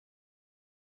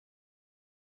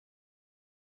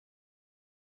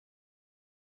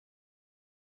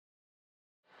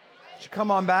Would you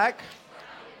come on back?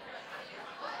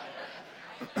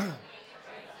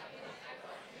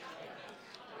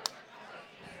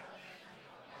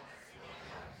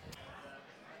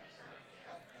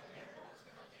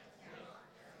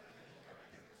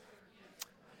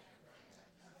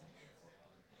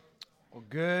 Well,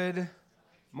 good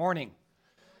morning.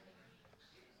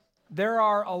 There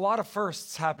are a lot of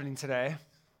firsts happening today.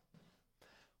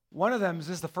 One of them is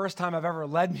this is the first time I've ever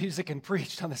led music and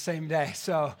preached on the same day.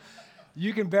 So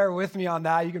you can bear with me on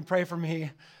that. You can pray for me.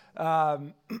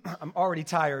 I'm already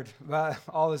tired, but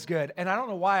all is good. And I don't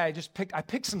know why I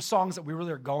picked some songs that we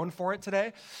really are going for it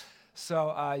today.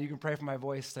 So you can pray for my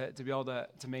voice to be able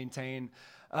to maintain.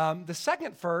 The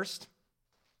second first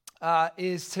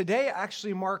is today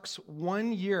actually marks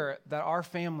 1 year that our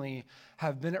family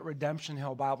have been at Redemption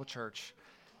Hill Bible Church.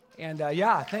 And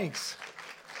thanks.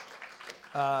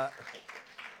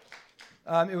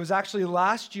 It was actually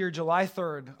last year, July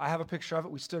 3rd. I have a picture of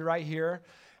it. We stood right here.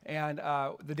 And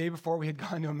the day before, we had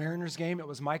gone to a Mariners game. It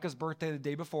was Micah's birthday the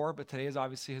day before, but today is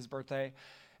obviously his birthday.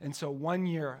 And so 1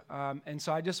 year. And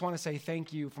so I just want to say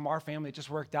thank you from our family. It just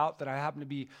worked out that I happened to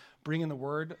be bringing the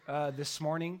word this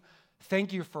morning.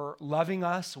 Thank you for loving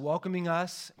us, welcoming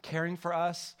us, caring for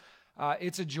us.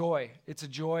 It's a joy. It's a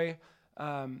joy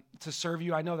to serve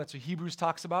you. I know that's what Hebrews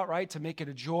talks about, right? To make it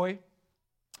a joy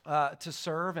to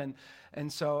serve.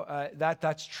 And so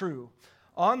that's true.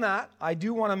 On that, I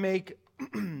do want to make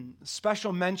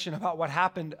special mention about what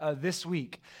happened this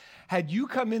week. Had you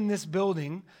come in this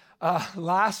building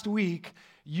last week,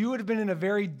 you would have been in a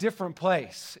very different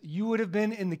place. You would have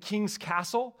been in the King's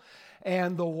Castle,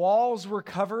 and the walls were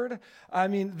covered. I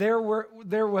mean, there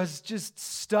was just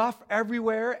stuff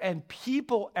everywhere and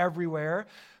people everywhere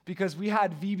because we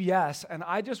had VBS. And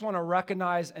I just want to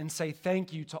recognize and say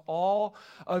thank you to all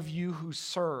of you who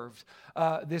served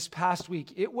this past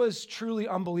week. It was truly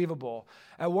unbelievable.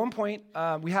 At one point,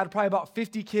 we had probably about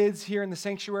 50 kids here in the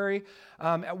sanctuary.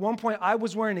 At one point, I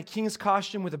was wearing a king's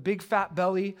costume with a big fat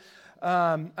belly.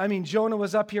 Jonah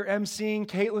was up here emceeing.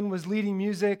 Caitlin was leading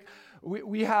music.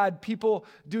 We had people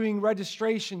doing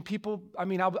registration.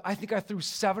 I think I threw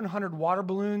 700 water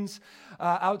balloons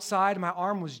outside. My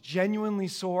arm was genuinely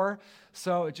sore,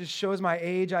 so it just shows my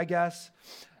age, I guess.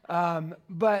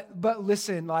 But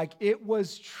listen, it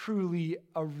was truly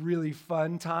a really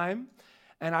fun time,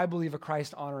 and I believe a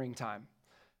Christ-honoring time.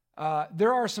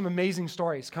 There are some amazing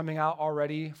stories coming out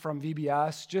already from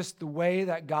VBS, just the way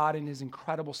that God in His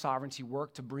incredible sovereignty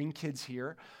worked to bring kids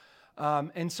here.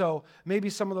 And so maybe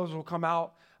some of those will come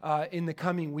out in the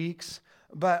coming weeks.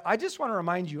 But I just want to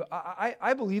remind you,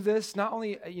 I believe this. Not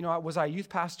only was I a youth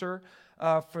pastor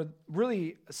for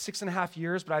really 6.5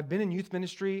 years, but I've been in youth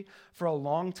ministry for a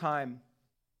long time.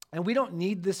 And we don't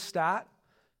need this stat,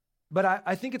 but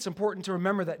I think it's important to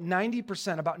remember that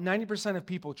about 90% of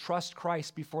people trust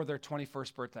Christ before their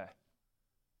 21st birthday.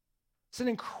 It's an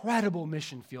incredible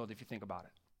mission field if you think about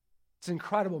it. It's an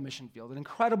incredible mission field, an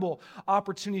incredible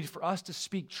opportunity for us to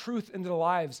speak truth into the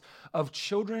lives of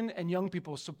children and young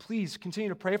people. So please continue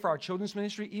to pray for our children's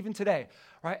ministry even today,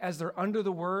 right? As they're under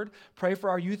the word, pray for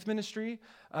our youth ministry.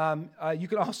 You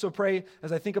can also pray,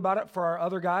 as I think about it, for our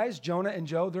other guys, Jonah and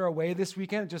Joe. They're away this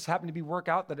weekend. It just happened to be work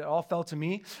out that it all fell to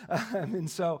me.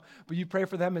 But you pray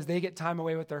for them as they get time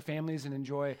away with their families and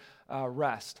enjoy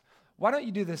rest. Why don't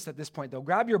you do this at this point, though?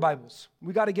 Grab your Bibles.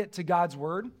 We got to get to God's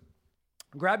word.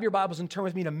 Grab your Bibles and turn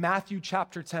with me to Matthew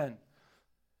chapter 10.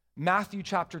 Matthew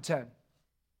chapter 10.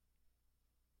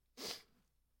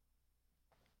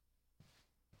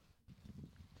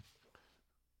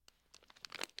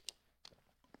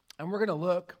 And we're going to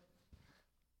look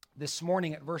this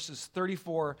morning at verses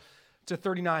 34 to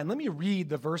 39. Let me read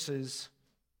the verses,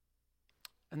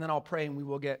 and then I'll pray and we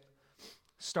will get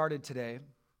started today. It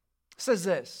says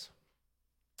this,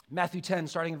 Matthew 10,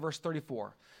 starting in verse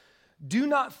 34. Do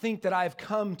not think that I have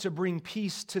come to bring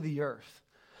peace to the earth.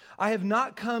 I have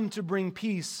not come to bring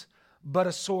peace, but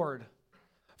a sword.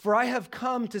 For I have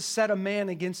come to set a man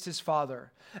against his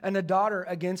father, and a daughter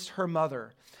against her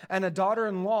mother, and a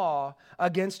daughter-in-law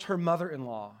against her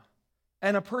mother-in-law.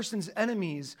 And a person's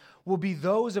enemies will be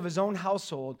those of his own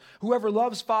household. Whoever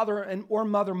loves father or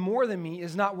mother more than me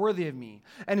is not worthy of me.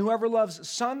 And whoever loves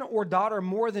son or daughter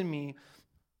more than me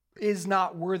is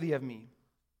not worthy of me.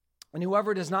 And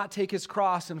whoever does not take his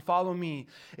cross and follow me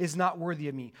is not worthy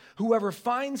of me. Whoever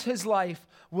finds his life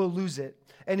will lose it,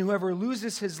 and whoever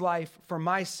loses his life for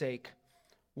my sake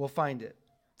will find it.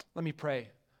 Let me pray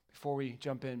before we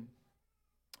jump in.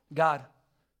 God,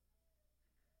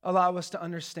 allow us to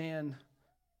understand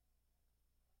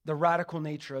the radical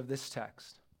nature of this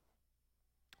text.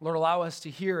 Lord, allow us to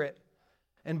hear it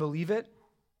and believe it,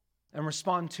 and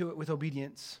respond to it with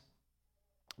obedience.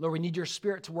 Lord, we need your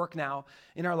Spirit to work now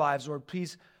in our lives. Lord,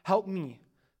 please help me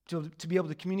to be able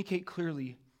to communicate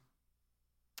clearly.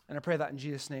 And I pray that in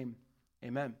Jesus' name,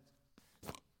 amen.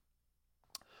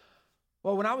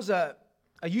 Well, when I was a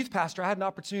youth pastor, I had an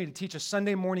opportunity to teach a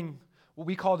Sunday morning, what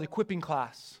we called equipping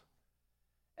class.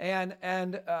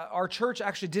 And our church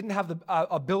actually didn't have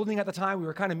a building at the time. We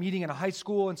were kind of meeting in a high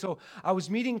school, and so I was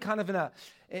meeting kind of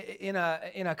in a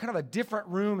kind of a different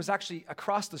room. It was actually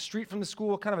across the street from the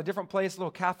school, kind of a different place, a little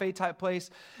cafe type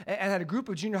place, and had a group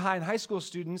of junior high and high school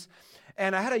students.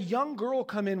 And I had a young girl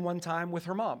come in one time with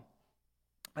her mom.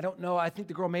 I don't know. I think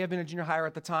the girl may have been a junior higher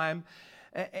at the time.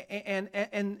 And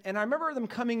I remember them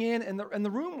coming in, and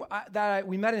the room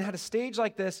we met in had a stage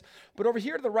like this, but over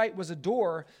here to the right was a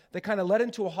door that kind of led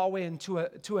into a hallway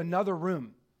to another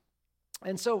room.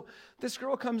 And so this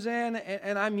girl comes in,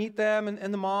 and I meet them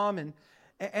and the mom, and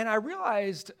I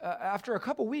realized after a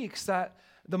couple weeks that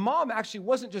the mom actually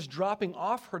wasn't just dropping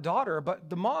off her daughter, but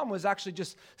the mom was actually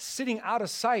just sitting out of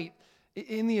sight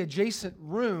in the adjacent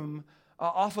room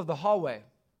off of the hallway.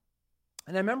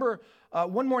 And I remember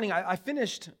one morning I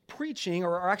finished preaching,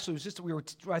 or actually it was just we were,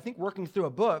 I think, working through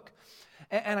a book,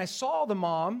 and I saw the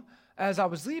mom as I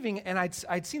was leaving, and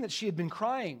I'd seen that she had been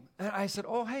crying. And I said,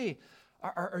 "Oh, hey,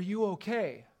 are you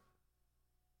okay?"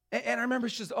 And I remember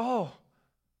she says, "Oh,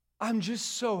 I'm just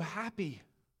so happy.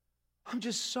 I'm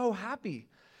just so happy."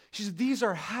 She said, "These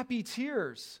are happy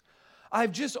tears.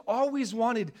 I've just always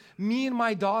wanted me and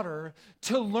my daughter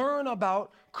to learn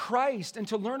about Christ and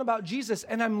to learn about Jesus,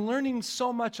 and I'm learning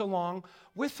so much along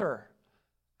with her."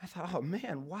 I thought, oh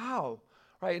man, wow,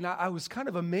 right? And I was kind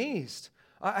of amazed.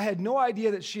 I had no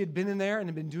idea that she had been in there and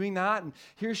had been doing that, and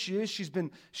here she is. She's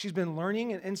been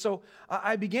learning, and so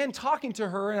I began talking to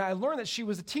her, and I learned that she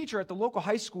was a teacher at the local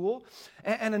high school,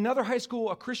 and another high school,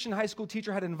 a Christian high school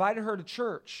teacher, had invited her to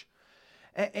church,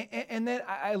 and then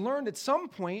I learned at some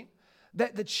point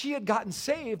that she had gotten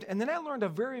saved, and then I learned a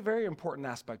very, very important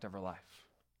aspect of her life.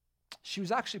 She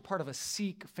was actually part of a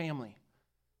Sikh family.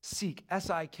 Sikh,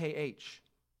 S-I-K-H.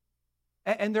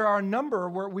 And there are a number,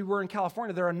 where we were in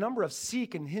California, there are a number of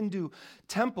Sikh and Hindu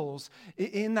temples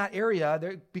in that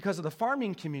area because of the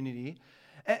farming community.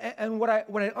 And what I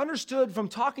understood from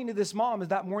talking to this mom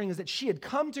that morning is that she had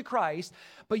come to Christ,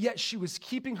 but yet she was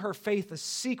keeping her faith a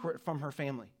secret from her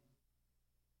family.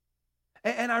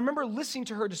 And I remember listening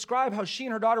to her describe how she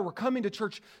and her daughter were coming to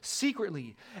church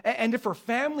secretly. And if her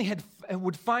family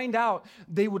would find out,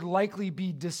 they would likely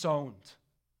be disowned,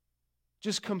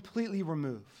 just completely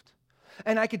removed.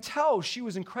 And I could tell she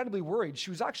was incredibly worried. She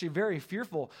was actually very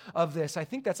fearful of this. I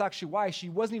think that's actually why she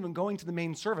wasn't even going to the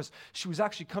main service. She was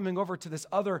actually coming over to this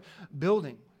other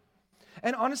building.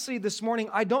 And honestly, this morning,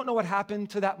 I don't know what happened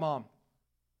to that mom.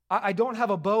 I don't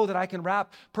have a bow that I can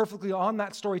wrap perfectly on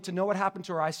that story to know what happened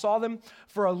to her. I saw them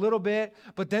for a little bit,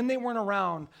 but then they weren't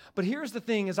around. But here's the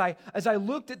thing, as I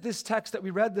looked at this text that we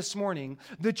read this morning,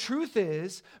 the truth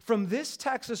is, from this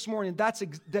text this morning, that's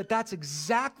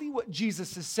exactly what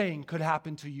Jesus is saying could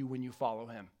happen to you when you follow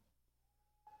him.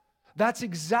 That's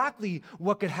exactly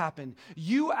what could happen.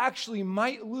 You actually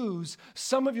might lose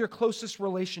some of your closest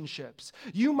relationships.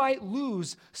 You might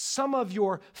lose some of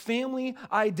your family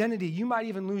identity. You might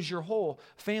even lose your whole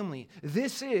family.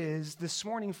 This is, this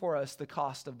morning for us, the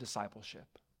cost of discipleship.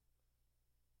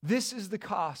 This is the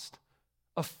cost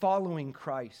of following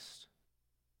Christ.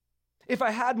 If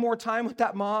I had more time with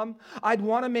that mom, I'd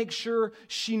want to make sure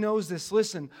she knows this.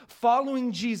 Listen,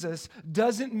 following Jesus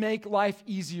doesn't make life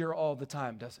easier all the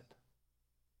time, does it?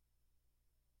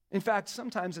 In fact,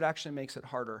 sometimes it actually makes it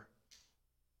harder.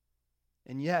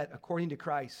 And yet, according to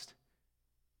Christ,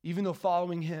 even though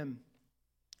following him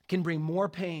can bring more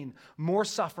pain, more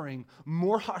suffering,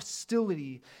 more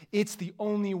hostility, it's the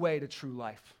only way to true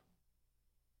life.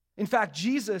 In fact,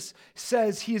 Jesus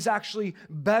says he is actually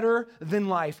better than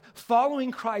life.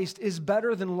 Following Christ is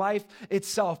better than life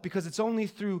itself because it's only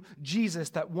through Jesus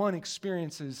that one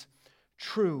experiences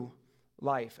true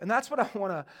life. And that's what I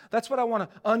want to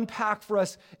unpack for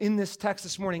us in this text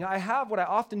this morning. I have what I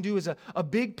often do is a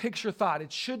big picture thought.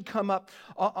 It should come up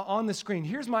on the screen.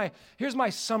 Here's my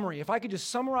summary. If I could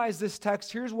just summarize this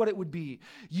text, here's what it would be.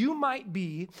 You might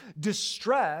be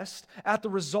distressed at the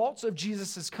results of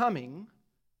Jesus' coming,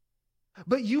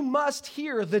 but you must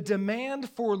hear the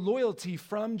demand for loyalty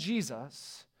from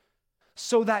Jesus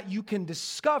so that you can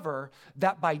discover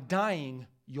that by dying,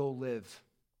 you'll live.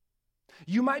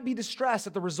 You might be distressed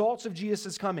at the results of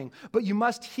Jesus' coming, but you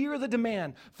must hear the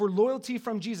demand for loyalty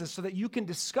from Jesus so that you can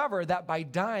discover that by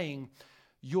dying,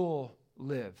 you'll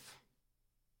live.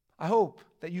 I hope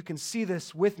that you can see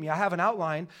this with me. I have an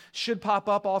outline, should pop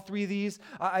up, all three of these.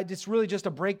 It's really just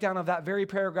a breakdown of that very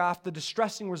paragraph, the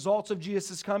distressing results of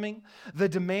Jesus' coming, the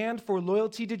demand for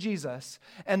loyalty to Jesus,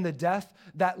 and the death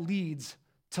that leads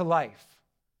to life.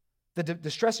 The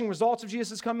distressing results of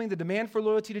Jesus' coming, the demand for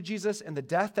loyalty to Jesus, and the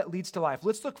death that leads to life.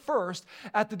 Let's look first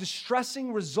at the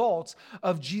distressing results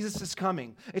of Jesus'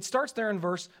 coming. It starts there in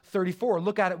verse 34.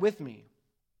 Look at it with me.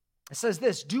 It says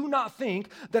this, "Do not think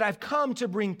that I've come to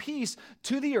bring peace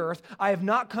to the earth. I have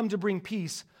not come to bring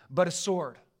peace, but a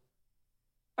sword."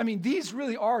 I mean, these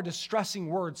really are distressing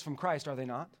words from Christ, are they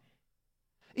not?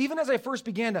 Even as I first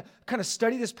began to kind of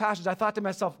study this passage, I thought to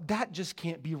myself, that just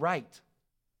can't be right.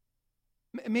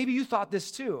 Maybe you thought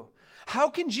this too. How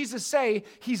can Jesus say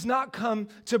he's not come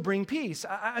to bring peace?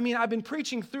 I mean, I've been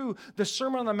preaching through the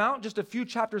Sermon on the Mount just a few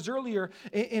chapters earlier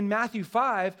in Matthew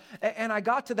 5, and I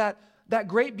got to that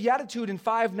great beatitude in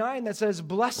 5:9 that says,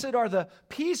 "Blessed are the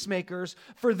peacemakers,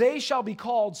 for they shall be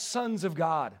called sons of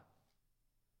God."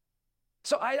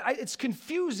 So it's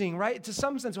confusing, right, to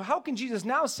some sense. So how can Jesus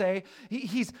now say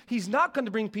he's not going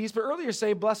to bring peace, but earlier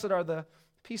say, "Blessed are the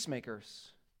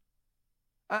peacemakers"?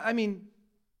 I mean,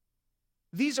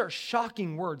 these are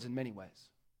shocking words in many ways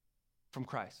from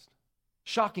Christ.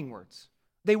 Shocking words.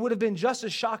 They would have been just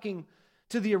as shocking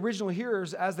to the original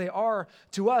hearers as they are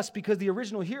to us, because the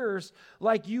original hearers,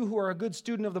 like you who are a good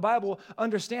student of the Bible,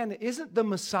 understand that isn't the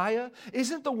Messiah,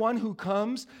 isn't the one who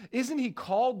comes, isn't he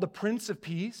called the Prince of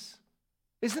Peace?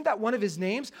 Isn't that one of his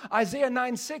names? Isaiah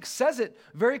 9:6 says it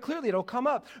very clearly. It'll come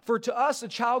up. "For to us a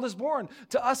child is born,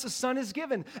 to us a son is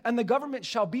given, and the government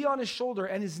shall be on his shoulder,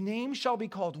 and his name shall be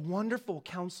called Wonderful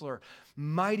Counselor,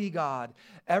 Mighty God,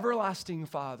 Everlasting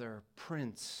Father,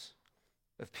 Prince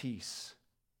of Peace."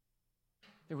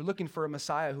 They were looking for a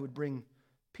Messiah who would bring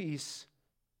peace.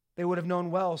 They would have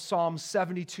known well Psalm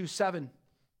 72:7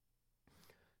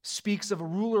 speaks of a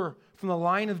ruler from the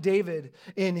line of David.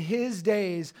 "In his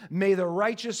days may the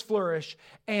righteous flourish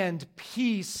and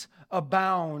peace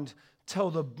abound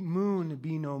till the moon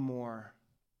be no more."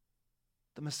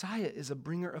 The Messiah is a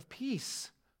bringer of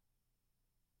peace.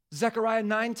 Zechariah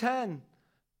 9:10,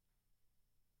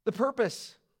 the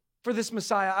purpose for this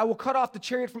Messiah: "I will cut off the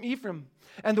chariot from Ephraim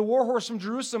and the war horse from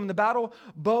Jerusalem. The battle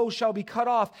bow shall be cut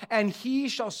off, and he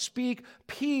shall speak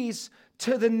peace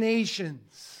to the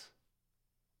nations."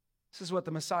 This is what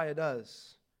the Messiah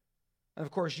does. And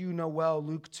of course, you know well,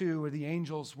 Luke 2, where the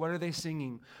angels, what are they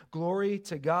singing? "Glory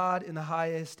to God in the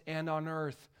highest, and on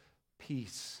earth,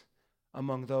 peace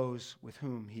among those with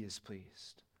whom he is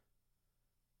pleased."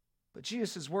 But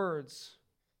Jesus' words,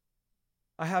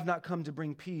 "I have not come to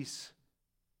bring peace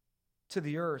to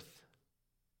the earth,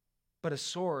 but a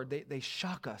sword," they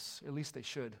shock us, or at least they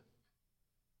should.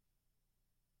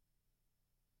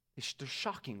 They're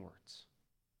shocking words.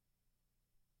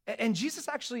 And Jesus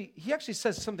actually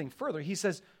says something further. He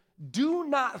says, "Do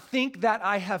not think that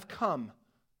I have come."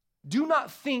 Do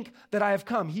not think that I have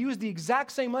come. He used the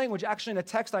exact same language actually in a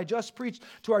text I just preached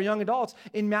to our young adults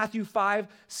in Matthew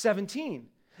 5:17.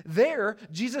 There,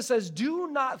 Jesus says, "Do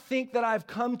not think that I've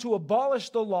come to abolish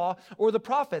the law or the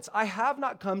prophets. I have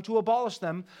not come to abolish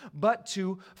them, but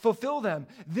to fulfill them."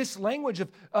 This language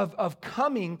of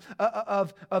coming,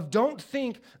 of don't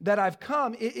think that I've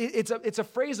come, it's a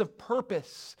phrase of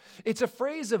purpose. It's a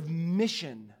phrase of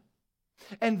mission.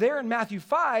 And there in Matthew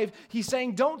 5, he's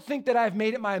saying, don't think that I've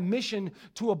made it my mission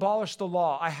to abolish the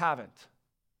law. I haven't.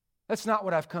 That's not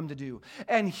what I've come to do.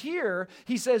 And here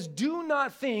he says, do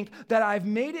not think that I've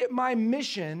made it my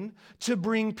mission to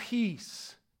bring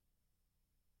peace.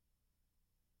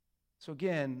 So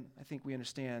again, I think we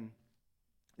understand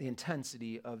the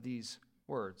intensity of these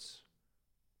words.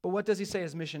 But what does he say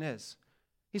his mission is?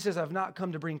 He says, I've not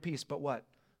come to bring peace, but what?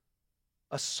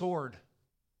 A sword.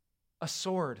 A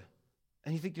sword.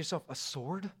 And you think to yourself, a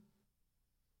sword?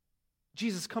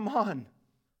 Jesus, come on.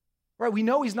 Right, we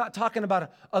know he's not talking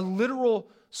about a literal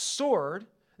sword.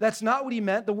 That's not what he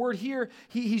meant. The word here,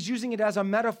 he's using it as a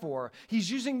metaphor. He's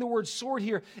using the word sword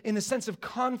here in the sense of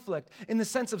conflict, in the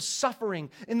sense of suffering,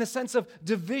 in the sense of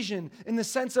division, in the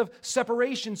sense of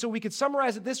separation. So we could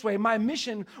summarize it this way. My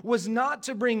mission was not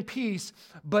to bring peace,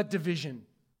 but division.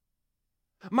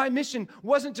 My mission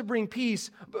wasn't to bring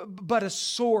peace, but a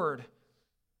sword.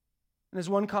 And as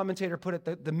one commentator put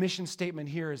it, the mission statement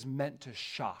here is meant to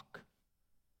shock.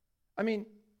 I mean,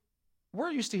 we're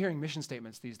used to hearing mission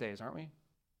statements these days, aren't we?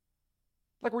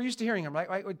 Like we're used to hearing them, right?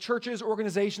 Like churches,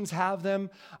 organizations have them.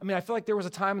 I mean, I feel like there was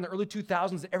a time in the early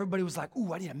 2000s that everybody was like,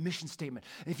 ooh, I need a mission statement.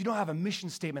 And if you don't have a mission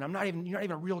statement, you're not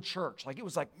even a real church. Like it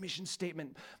was like mission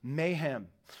statement mayhem.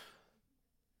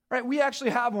 Right? We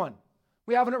actually have one.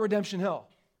 We have one at Redemption Hill.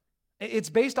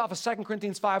 It's based off of 2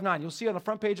 Corinthians 5:9. You'll see it on the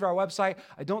front page of our website.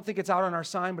 I don't think it's out on our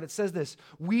sign, but it says this: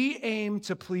 we aim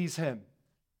to please him.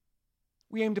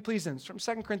 We aim to please him. It's from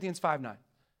 2 Corinthians 5:9.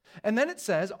 And then it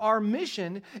says, our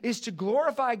mission is to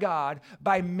glorify God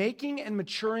by making and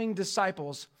maturing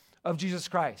disciples of Jesus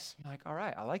Christ. You're like, all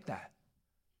right, I like that.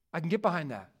 I can get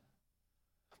behind that.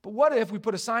 But what if we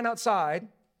put a sign outside,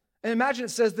 and imagine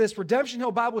it says this: Redemption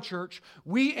Hill Bible Church,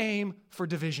 we aim for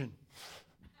division.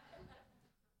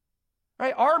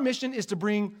 Right? Our mission is to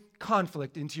bring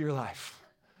conflict into your life.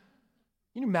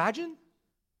 Can you imagine?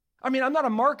 I mean, I'm not a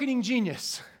marketing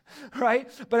genius, right?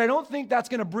 But I don't think that's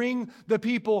going to bring the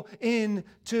people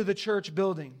into the church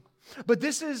building. But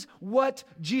this is what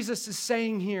Jesus is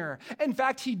saying here. In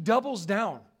fact, he doubles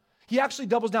down. He actually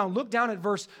doubles down. Look down at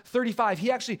verse 35.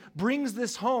 He actually brings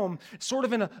this home sort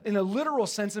of in a literal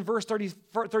sense. In verse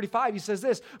 35, he says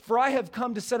this: for I have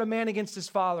come to set a man against his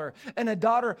father, and a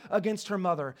daughter against her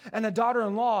mother, and a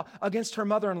daughter-in-law against her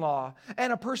mother-in-law,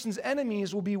 and a person's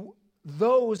enemies will be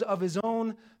those of his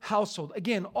own household.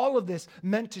 Again, all of this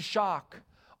meant to shock.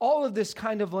 All of this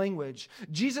kind of language.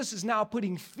 Jesus is now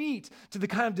putting feet to the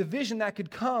kind of division that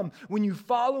could come when you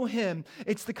follow him.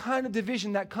 It's the kind of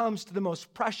division that comes to the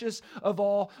most precious of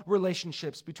all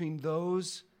relationships, between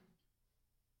those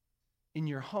in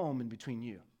your home and between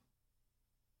you.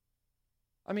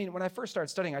 I mean, when I first started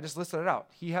studying, I just listed it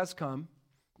out. He has come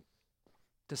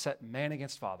to set man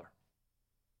against father,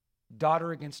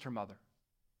 daughter against her mother,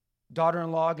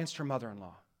 daughter-in-law against her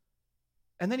mother-in-law.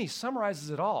 And then he summarizes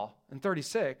it all in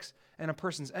 36, and a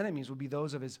person's enemies would be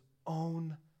those of his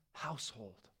own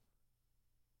household.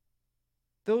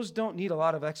 Those don't need a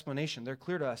lot of explanation. They're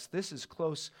clear to us. This is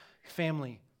close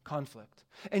family conflict.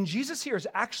 And Jesus here is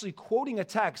actually quoting a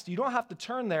text. You don't have to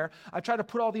turn there. I try to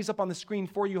put all these up on the screen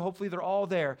for you. Hopefully they're all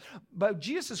there. But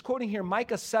Jesus is quoting here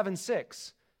Micah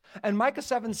 7:6. And Micah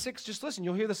 7:6, just listen,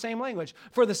 you'll hear the same language.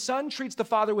 For the son treats the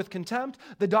father with contempt.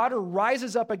 The daughter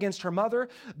rises up against her mother.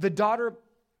 The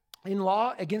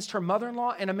daughter-in-law against her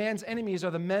mother-in-law, and a man's enemies are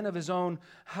the men of his own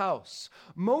house.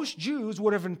 Most Jews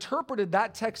would have interpreted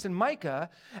that text in Micah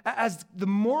as the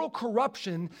moral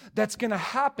corruption that's going to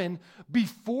happen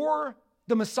before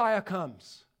the Messiah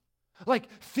comes.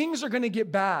 Like, things are going to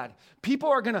get bad. People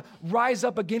are going to rise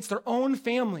up against their own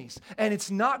families, and it's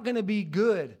not going to be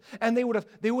good. And they would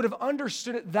have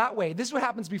understood it that way. This is what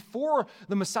happens before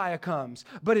the Messiah comes.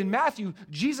 But in Matthew,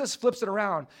 Jesus flips it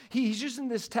around. He's using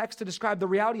this text to describe the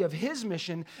reality of his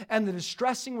mission and the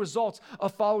distressing results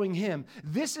of following him.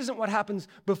 This isn't what happens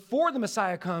before the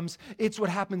Messiah comes. It's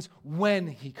what happens when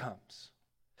he comes,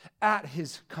 at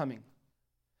his coming.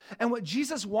 And what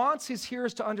Jesus wants his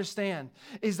hearers to understand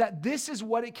is that this is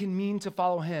what it can mean to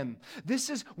follow him. This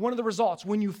is one of the results.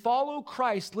 When you follow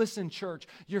Christ, listen, church,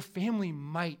 your family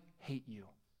might hate you.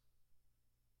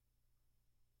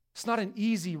 It's not an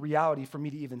easy reality for me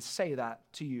to even say that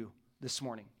to you this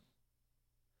morning.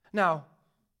 Now,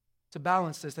 to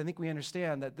balance this, I think we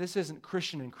understand that this isn't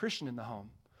Christian and Christian in the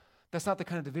home. That's not the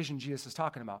kind of division Jesus is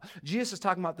talking about. Jesus is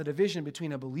talking about the division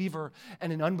between a believer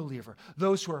and an unbeliever.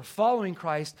 Those who are following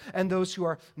Christ and those who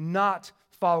are not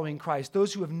following Christ.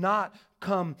 Those who have not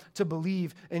come to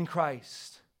believe in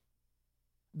Christ.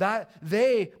 That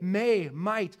they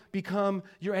might become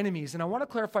your enemies. And I want to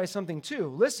clarify something too.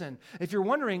 Listen, if you're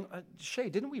wondering, Shay,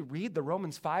 didn't we read the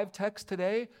Romans 5 text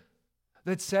today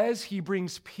that says he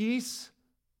brings peace,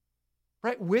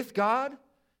 right, with God?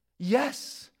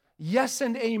 Yes. Yes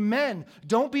and amen.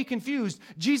 Don't be confused.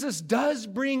 Jesus does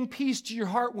bring peace to your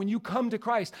heart when you come to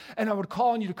Christ. And I would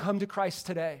call on you to come to Christ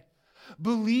today.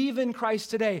 Believe in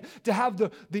Christ today to have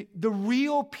the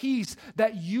real peace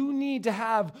that you need to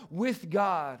have with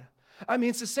God. I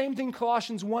mean, it's the same thing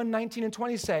Colossians 1:19 and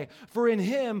 20 say. For in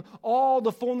him all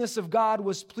the fullness of God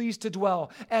was pleased to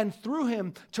dwell, and through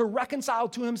him to reconcile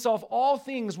to himself all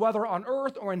things, whether on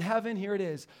earth or in heaven. Here it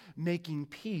is, making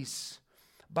peace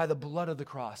by the blood of the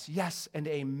cross. Yes and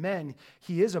amen.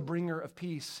 He is a bringer of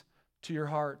peace to your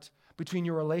heart between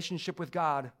your relationship with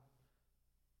God.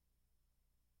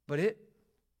 But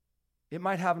it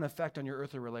might have an effect on your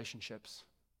earthly relationships.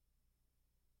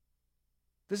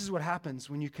 This is what happens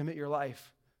when you commit your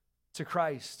life to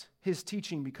Christ. His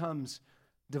teaching becomes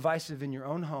divisive in your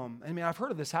own home. I mean, I've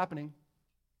heard of this happening.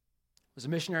 I was a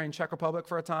missionary in Czech Republic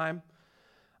for a time.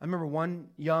 I remember one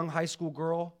young high school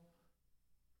girl.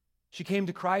 She came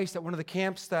to Christ at one of the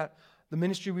camps that the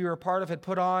ministry we were a part of had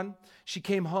put on. She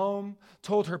came home,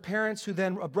 told her parents, who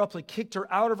then abruptly kicked her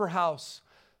out of her house,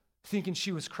 thinking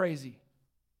she was crazy.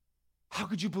 How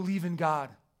could you believe in God?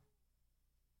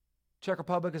 Czech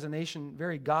Republic is a nation,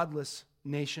 very godless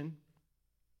nation.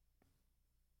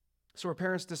 So her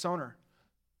parents disown her.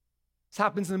 This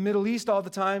happens in the Middle East all the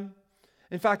time.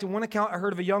 In fact, in one account, I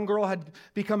heard of a young girl had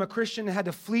become a Christian and had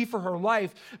to flee for her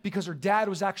life because her dad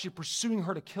was actually pursuing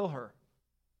her to kill her.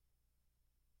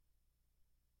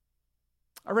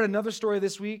 I read another story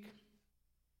this week,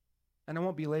 and I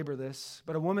won't belabor this,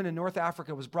 but a woman in North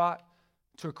Africa was brought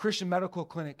to a Christian medical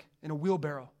clinic in a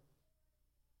wheelbarrow.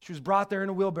 She was brought there in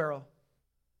a wheelbarrow,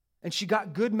 and she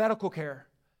got good medical care.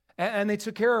 And they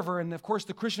took care of her. And of course,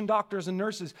 the Christian doctors and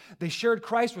nurses, they shared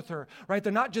Christ with her, right?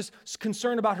 They're not just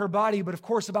concerned about her body, but of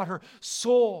course about her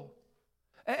soul.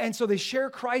 And so they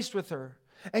share Christ with her.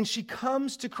 And she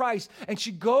comes to Christ, and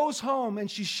she goes home,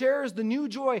 and she shares the new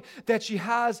joy that she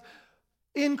has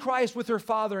in Christ with her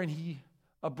father, and he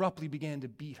abruptly began to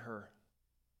beat her.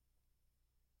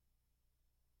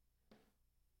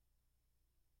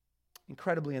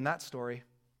 Incredibly, in that story,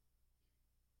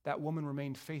 that woman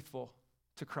remained faithful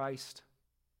to Christ,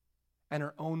 and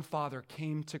her own father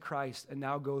came to Christ and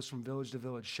now goes from village to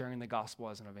village sharing the gospel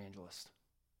as an evangelist.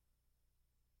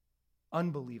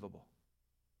 Unbelievable.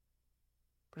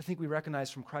 But I think we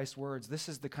recognize from Christ's words, this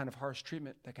is the kind of harsh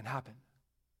treatment that can happen.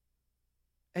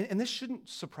 And this shouldn't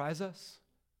surprise us.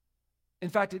 In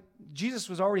fact, Jesus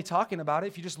was already talking about it.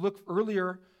 If you just look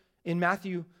earlier in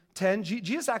Matthew 10,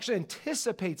 Jesus actually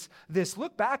anticipates this.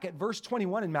 Look back at verse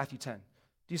 21 in Matthew 10.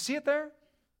 Do you see it there?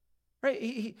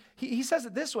 Right? He says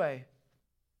it this way.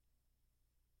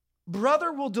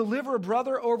 Brother will deliver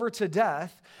brother over to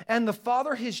death, and the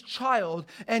father his child,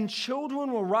 and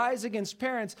children will rise against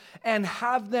parents and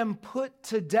have them put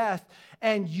to death,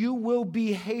 and you will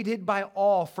be hated by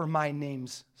all for my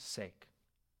name's sake.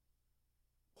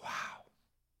 Wow.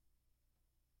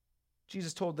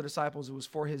 Jesus told the disciples it was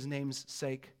for his name's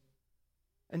sake.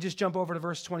 And just jump over to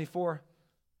verse 24.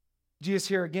 Jesus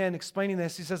here again explaining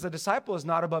this. He says the disciple is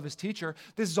not above his teacher.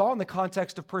 This is all in the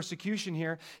context of persecution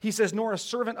here. He says, nor a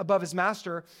servant above his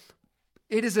master.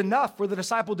 It is enough for the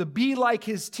disciple to be like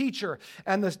his teacher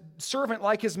and the servant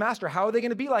like his master. How are they going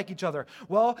to be like each other?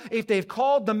 Well, if they've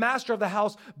called the master of the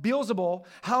house Beelzebul,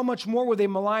 how much more will they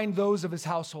malign those of his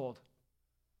household?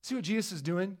 See what Jesus is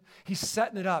doing? He's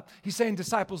setting it up. He's saying,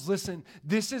 disciples, listen,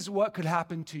 this is what could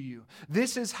happen to you.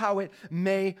 This is how it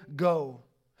may go.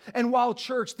 And while,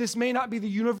 church, this may not be the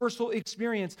universal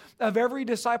experience of every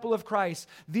disciple of Christ,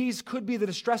 these could be the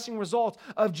distressing result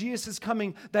of Jesus'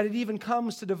 coming, that it even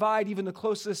comes to divide even the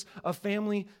closest of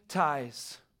family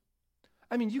ties.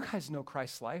 I mean, you guys know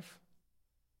Christ's life.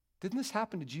 Didn't this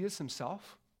happen to Jesus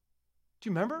himself? Do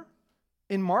you remember?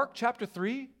 In Mark chapter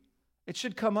 3, it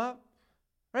should come up,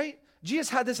 right? Jesus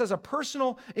had this as a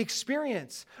personal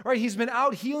experience, right? He's been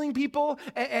out healing people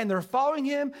and they're following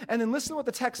him. And then listen to what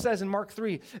the text says in Mark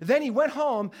 3. Then he went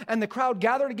home and the crowd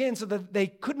gathered again so that they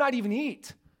could not even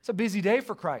eat. It's a busy day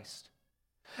for Christ.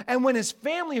 And when his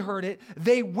family heard it,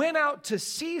 they went out to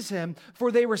seize him,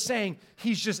 for they were saying,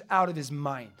 he's just out of his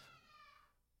mind.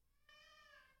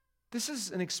 This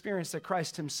is an experience that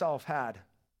Christ himself had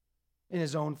in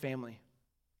his own family.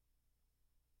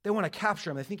 They want to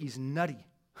capture him. They think he's nutty.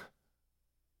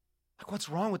 Like, what's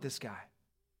wrong with this guy?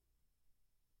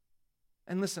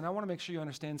 And listen, I want to make sure you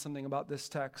understand something about this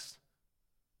text.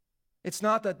 It's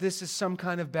not that this is some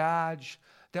kind of badge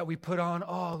that we put on.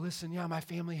 Oh, listen, yeah, my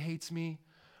family hates me,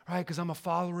 right? Because I'm a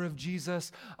follower of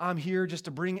Jesus. I'm here just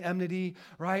to bring enmity,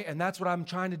 right? And that's what I'm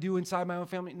trying to do inside my own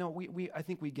family. No, I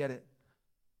think we get it,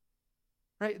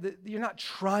 right? You're not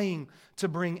trying to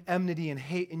bring enmity and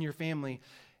hate in your family.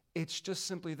 It's just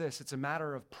simply this. It's a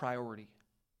matter of priority.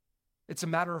 It's a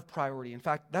matter of priority. In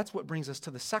fact, that's what brings us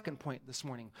to the second point this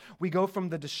morning. We go from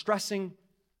the distressing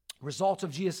result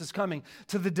of Jesus' coming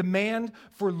to the demand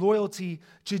for loyalty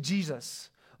to Jesus.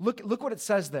 Look what it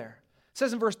says there. It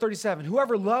says in verse 37,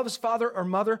 whoever loves father or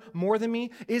mother more than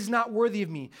me is not worthy of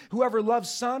me. Whoever loves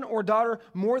son or daughter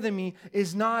more than me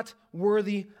is not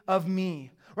worthy of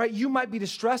me. Right? You might be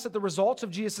distressed at the results of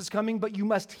Jesus' coming, but you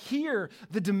must hear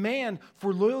the demand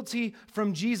for loyalty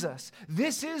from Jesus.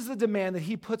 This is the demand that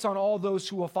he puts on all those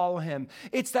who will follow him.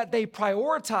 It's that they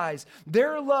prioritize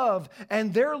their love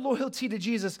and their loyalty to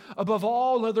Jesus above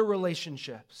all other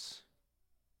relationships.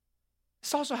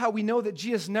 It's also how we know that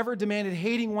Jesus never demanded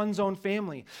hating one's own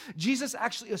family. Jesus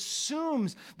actually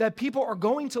assumes that people are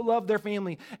going to love their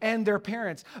family and their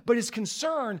parents, but his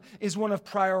concern is one of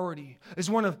priority,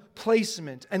 is one of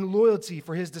placement and loyalty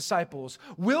for his disciples.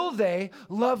 Will they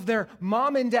love their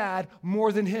mom and dad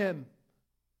more than him?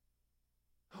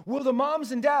 Will the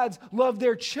moms and dads love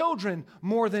their children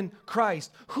more than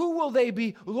Christ? Who will they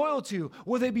be loyal to?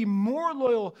 Will they be more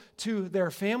loyal to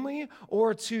their family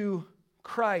or to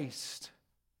Christ?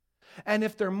 And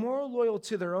if they're more loyal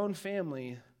to their own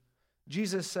family,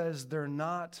 Jesus says they're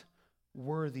not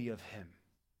worthy of him.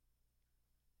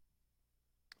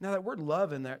 Now, that word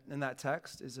love in that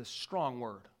text is a strong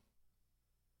word.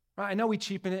 Right? I know we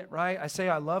cheapen it, right? I say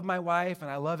I love my wife and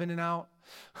I love In-N-Out,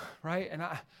 right? And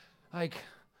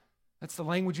that's the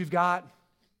language we've got,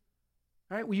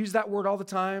 right? We use that word all the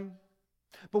time.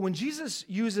 But when Jesus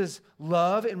uses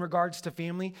love in regards to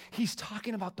family, he's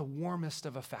talking about the warmest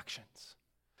of affections.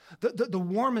 The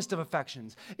warmest of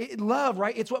affections. Love,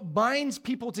 right? It's what binds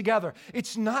people together.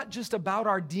 It's not just about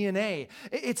our DNA.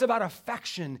 It's about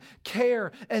affection,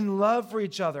 care, and love for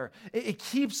each other. It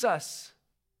keeps us.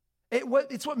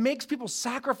 It's what makes people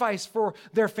sacrifice for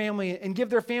their family and give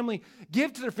to their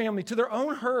family, to their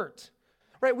own hurt.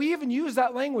 Right? We even use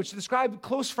that language to describe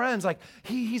close friends, like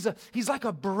he's like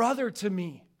a brother to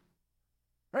me.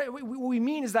 Right? What we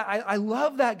mean is that I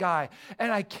love that guy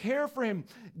and I care for him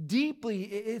deeply.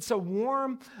 It's a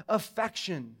warm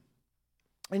affection.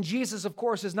 And Jesus, of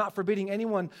course, is not forbidding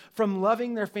anyone from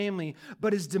loving their family,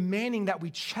 but is demanding that we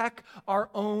check our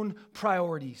own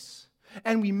priorities.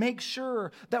 And we make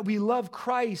sure that we love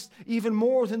Christ even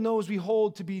more than those we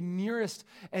hold to be nearest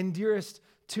and dearest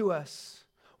to us.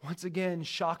 Once again,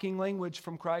 shocking language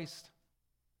from Christ.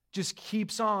 Just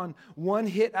keeps on, one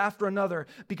hit after another,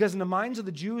 because in the minds of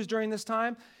the Jews during this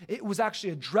time, it was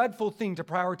actually a dreadful thing to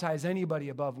prioritize anybody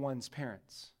above one's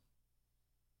parents.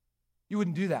 You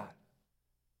wouldn't do that.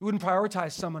 You wouldn't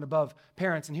prioritize someone above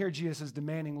parents. And here Jesus is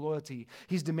demanding loyalty.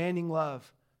 He's demanding love,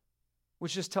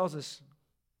 which just tells us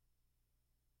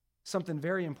something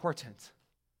very important.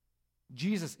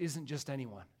 Jesus isn't just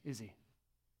anyone, is he?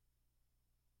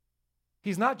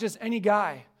 He's not just any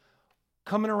guy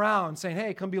coming around saying,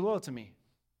 hey, come be loyal to me.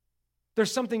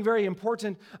 There's something very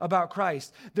important about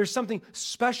Christ. There's something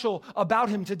special about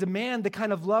him to demand the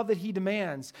kind of love that he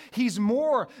demands. He's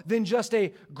more than just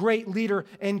a great leader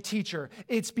and teacher.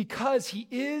 It's because he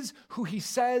is who he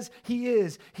says he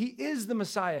is. He is the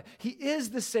Messiah. He is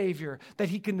the Savior that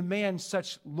he can demand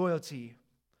such loyalty.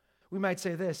 We might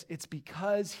say this, it's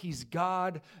because he's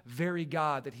God, very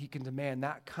God, that he can demand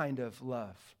that kind of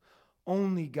love.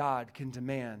 Only God can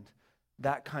demand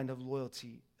that kind of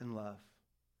loyalty and love.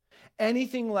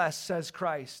 Anything less, says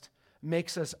Christ,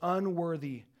 makes us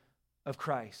unworthy of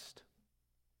Christ.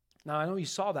 Now, I know you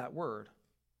saw that word.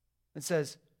 It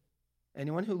says,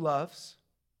 anyone who loves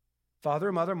father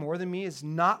or mother more than me is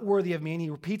not worthy of me. And he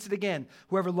repeats it again.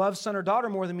 Whoever loves son or daughter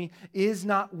more than me is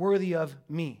not worthy of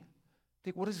me. I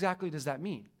think, what exactly does that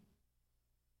mean?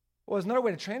 Well, there's another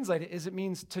way to translate it is it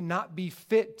means to not be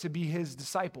fit to be his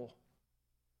disciple.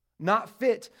 Not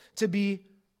fit to be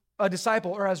a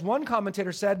disciple. Or as one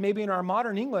commentator said, maybe in our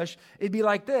modern English, it'd be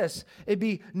like this. It'd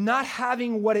be not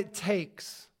having what it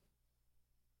takes.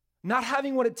 Not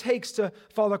having what it takes to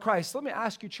follow Christ. Let me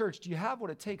ask you, church, do you have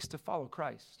what it takes to follow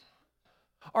Christ?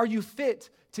 Are you fit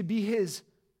to be his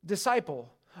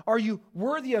disciple? Are you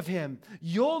worthy of him?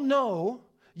 You'll know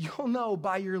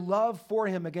by your love for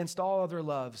him against all other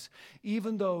loves,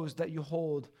 even those that you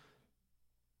hold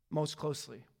most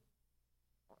closely.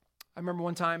 I remember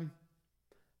one time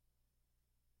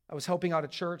I was helping out a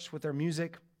church with their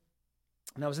music,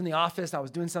 and I was in the office, I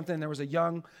was doing something, and there was a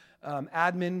young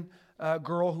admin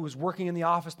girl who was working in the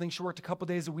office. I think she worked a couple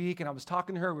days a week, and I was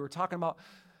talking to her. We were talking about,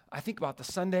 I think about the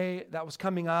Sunday that was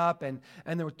coming up, and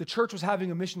the church was having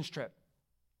a missions trip.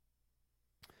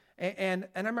 And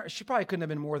I remember she probably couldn't have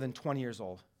been more than 20 years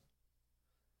old.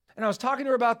 And I was talking to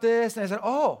her about this, and I said,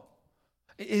 oh,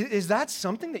 is that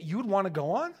something that you would want to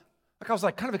go on? Like I was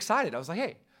like kind of excited. I was like,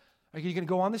 hey, are you going to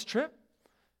go on this trip?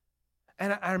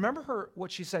 And I remember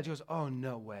what she said. She goes, oh,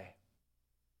 no way.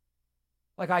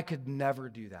 Like I could never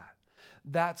do that.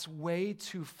 That's way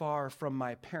too far from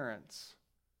my parents.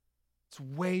 It's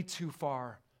way too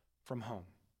far from home.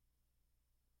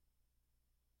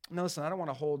 Now listen, I don't want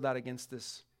to hold that against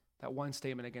that one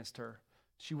statement against her.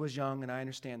 She was young, and I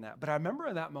understand that. But I remember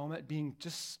in that moment being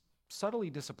just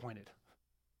subtly disappointed.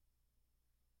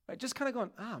 Right? Just kind of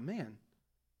going, oh, man.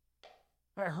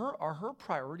 Right? Are her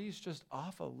priorities just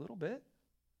off a little bit?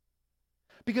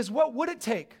 Because what would it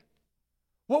take?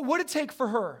 What would it take for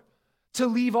her to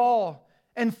leave all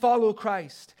and follow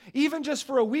Christ? Even just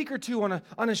for a week or two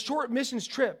on a short missions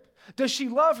trip. Does she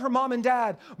love her mom and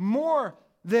dad more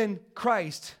than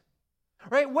Christ?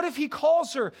 Right? What if he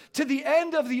calls her to the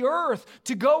end of the earth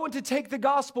to go and to take the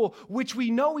gospel, which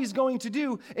we know he's going to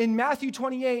do in Matthew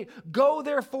 28, go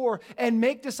therefore and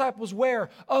make disciples where?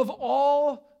 Of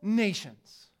all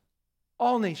nations.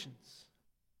 All nations.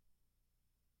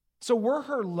 So were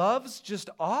her loves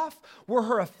just off? Were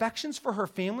her affections for her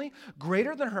family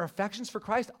greater than her affections for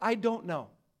Christ? I don't know.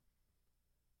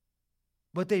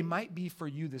 But they might be for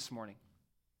you this morning.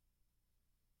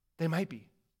 They might be.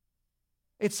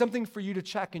 It's something for you to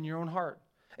check in your own heart.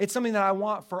 It's something that I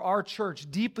want for our church,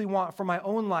 deeply want for my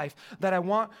own life, that I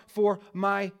want for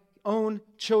my own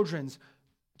children.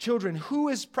 Who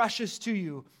is precious to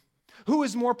you? Who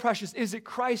is more precious? Is it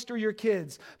Christ or your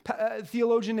kids?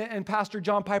 Theologian and pastor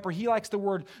John Piper, he likes the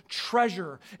word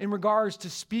treasure in regards to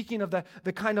speaking of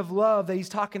the kind of love that he's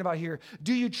talking about here.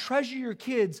 Do you treasure your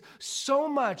kids so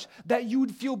much that you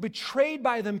would feel betrayed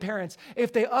by them, parents,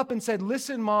 if they up and said,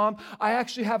 listen, Mom, I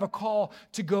actually have a call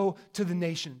to go to the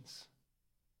nations?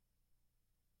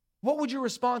 What would your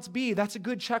response be? That's a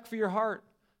good check for your heart.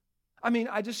 I mean,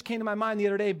 I just came to my mind the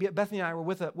other day, Bethany and I were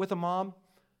with a mom,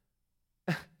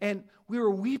 and we were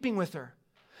weeping with her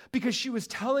because she was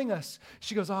telling us,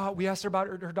 she goes, we asked her about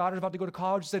her daughter's about to go to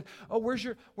college. She said, where's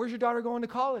your daughter going to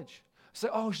college? I said,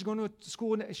 she's going to a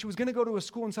school. She was going to go to a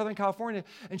school in Southern California.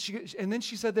 And then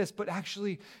she said this, but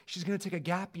actually she's going to take a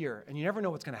gap year. And you never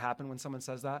know what's going to happen when someone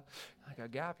says that. Like, a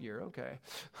gap year, okay.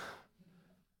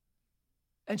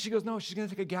 And she goes, no, she's going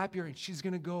to take a gap year and she's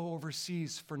going to go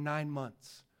overseas for 9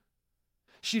 months.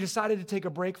 She decided to take a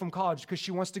break from college because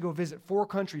she wants to go visit 4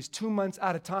 countries, 2 months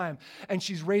at a time, and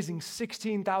she's raising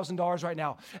 $16,000 right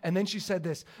now. And then she said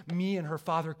this, me and her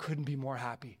father couldn't be more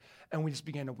happy. And we just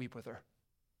began to weep with her.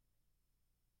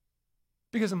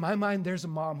 Because in my mind, there's a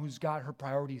mom who's got her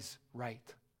priorities right.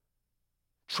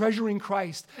 Treasuring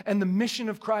Christ and the mission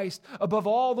of Christ above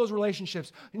all those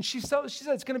relationships. And she said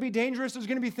it's going to be dangerous, there's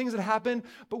going to be things that happen,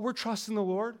 but we're trusting the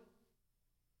Lord.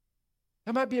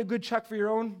 That might be a good check for your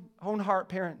own heart,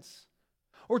 parents.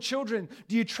 Or children,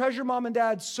 do you treasure mom and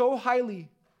dad so highly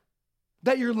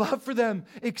that your love for them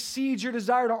exceeds your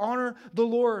desire to honor the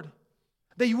Lord,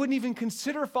 that you wouldn't even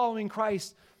consider following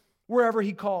Christ wherever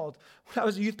he called? When I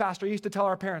was a youth pastor, I used to tell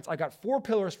our parents, I got 4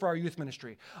 pillars for our youth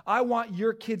ministry. I want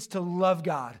your kids to love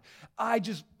God.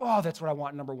 That's what I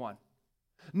want, number 1.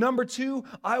 Number 2,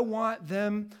 I want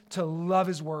them to love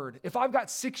his word. If I've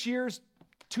got 6 years,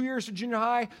 2 years for junior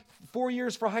high, 4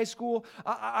 years for high school,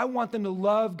 I want them to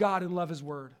love God and love his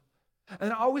word.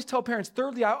 And I always tell parents,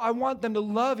 thirdly, I want them to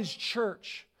love his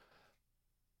church.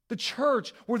 The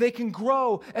church where they can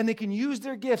grow and they can use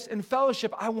their gifts and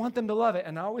fellowship. I want them to love it.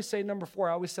 And I always say, number 4,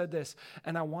 I always said this,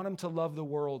 and I want them to love the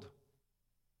world.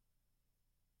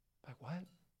 Like, what?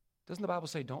 Doesn't the Bible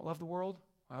say don't love the world?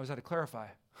 I always had to clarify.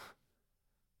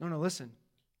 No, listen.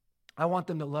 I want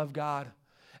them to love God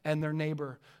and their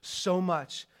neighbor so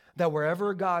much that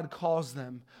wherever God calls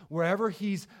them, wherever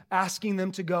he's asking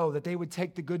them to go, that they would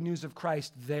take the good news of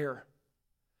Christ there.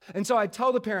 And so I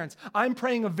tell the parents, I'm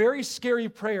praying a very scary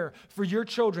prayer for your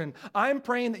children. I'm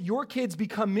praying that your kids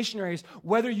become missionaries,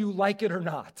 whether you like it or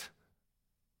not.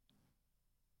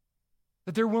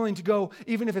 That they're willing to go,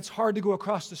 even if it's hard to go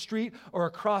across the street or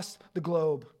across the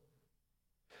globe.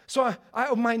 So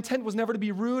my intent was never to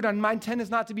be rude, and my intent is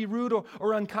not to be rude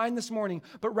or unkind this morning,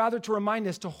 but rather to remind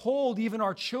us to hold even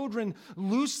our children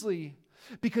loosely,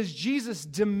 because Jesus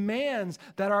demands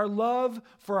that our love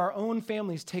for our own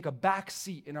families take a back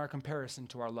seat in our comparison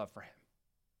to our love for him.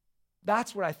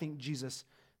 That's what I think Jesus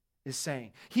is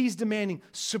saying. He's demanding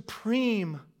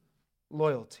supreme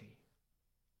loyalty.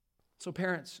 So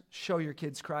parents, show your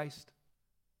kids Christ.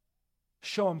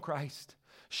 Show them Christ.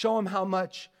 Show them how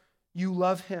much you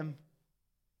love him.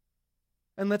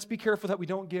 And let's be careful that we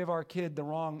don't give our kid the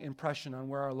wrong impression on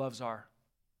where our loves are.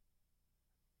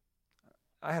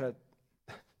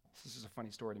 This is a funny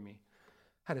story to me.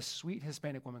 I had a sweet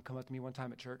Hispanic woman come up to me one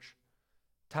time at church.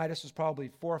 Titus was probably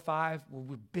 4 or 5.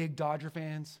 We're big Dodger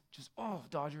fans. Just,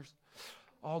 Dodgers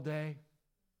all day.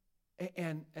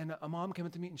 And a mom came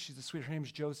up to me, and she's the sweetest. Her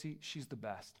name's Josie. She's the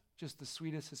best. Just the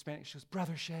sweetest Hispanic. She goes,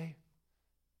 Brother Shay.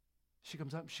 She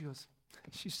comes up and she goes,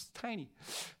 she's tiny.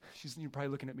 You're probably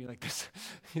looking at me like this,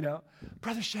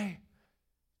 Brother Shay.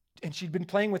 And she'd been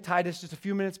playing with Titus just a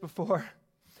few minutes before.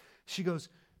 She goes,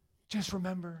 just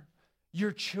remember,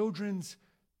 your children's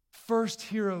first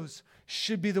heroes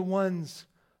should be the ones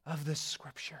of the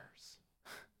scriptures.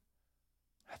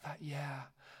 I thought, yeah,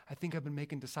 I think I've been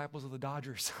making disciples of the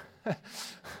Dodgers.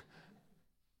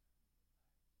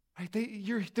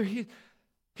 Right?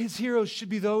 His heroes should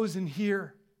be those in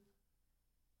here.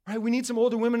 Right? We need some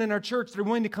older women in our church that are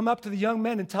willing to come up to the young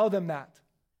men and tell them that.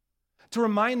 To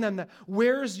remind them that,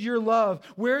 where's your love?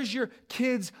 Where's your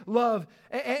kids' love?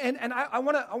 And I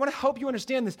want to help you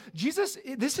understand this. Jesus,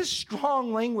 this is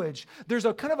strong language. There's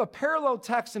a kind of a parallel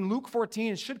text in Luke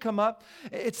 14. It should come up.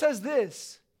 It says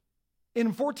this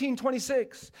in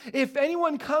 14:26. If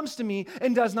anyone comes to me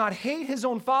and does not hate his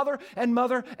own father and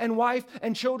mother and wife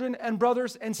and children and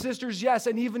brothers and sisters, yes,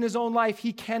 and even his own life,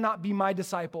 he cannot be my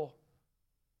disciple.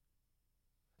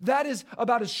 That is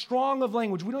about as strong of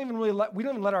language. We don't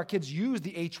even let our kids use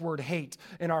the H word, hate,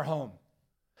 in our home.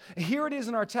 Here it is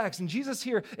in our text. And Jesus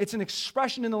here, it's an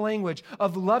expression in the language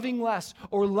of loving less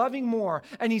or loving more.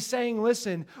 And he's saying,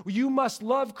 listen, you must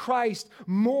love Christ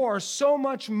more, so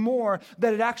much more,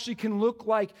 that it actually can look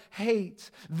like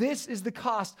hate. This is the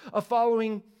cost of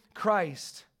following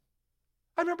Christ.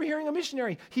 I remember hearing a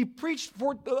missionary. He preached,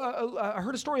 I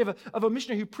heard a story of a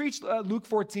missionary who preached Luke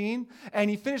 14, and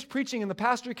he finished preaching, and the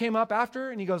pastor came up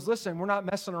after, and he goes, listen, we're not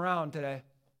messing around today.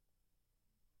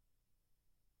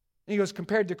 And he goes,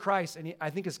 compared to Christ, and I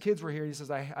think his kids were here, he says,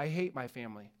 I hate my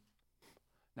family.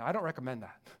 Now, I don't recommend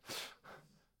that.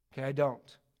 Okay, I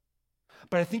don't.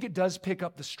 But I think it does pick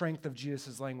up the strength of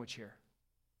Jesus' language here.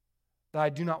 That I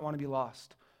do not want to be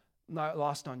not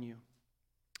lost on you.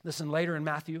 Listen, later in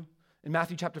Matthew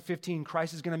chapter 15,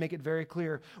 Christ is going to make it very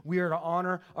clear. We are to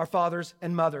honor our fathers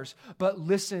and mothers. But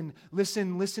listen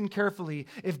carefully.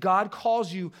 If God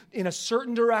calls you in a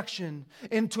certain direction,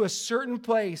 into a certain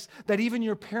place that even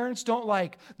your parents don't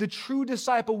like, the true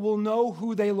disciple will know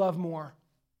who they love more.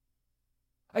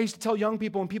 I used to tell young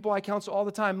people and people I counsel all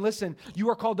the time, listen, you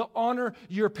are called to honor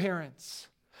your parents.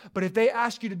 But if they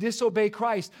ask you to disobey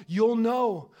Christ, you'll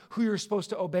know who you're supposed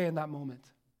to obey in that moment.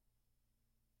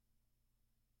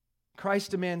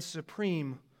 Christ demands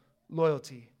supreme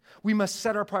loyalty. We must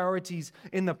set our priorities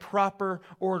in the proper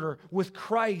order, with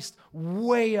Christ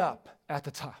way up at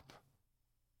the top.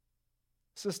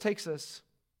 So this takes us,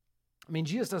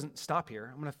 Jesus doesn't stop here.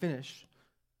 I'm going to finish.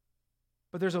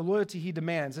 But there's a loyalty he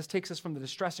demands. This takes us from the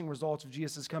distressing results of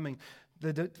Jesus' coming,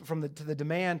 to the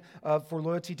demand for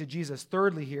loyalty to Jesus.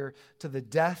 Thirdly here, to the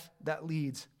death that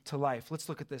leads to life. Let's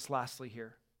look at this lastly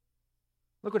here.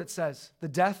 Look what it says, the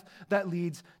death that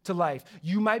leads to life.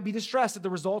 You might be distressed at the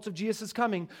result of Jesus'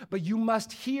 coming, but you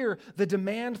must hear the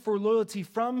demand for loyalty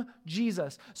from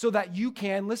Jesus so that you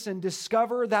can,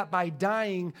 discover that by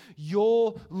dying,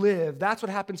 you'll live. That's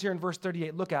what happens here in verse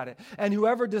 38. Look at it. And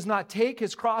whoever does not take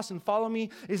his cross and follow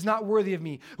me is not worthy of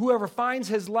me. Whoever finds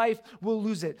his life will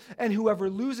lose it. And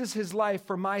whoever loses his life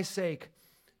for my sake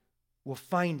will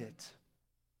find it.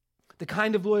 The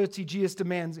kind of loyalty Jesus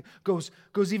demands goes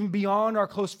even beyond our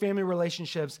close family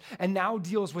relationships and now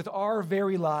deals with our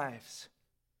very lives.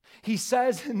 He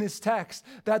says in this text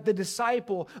that the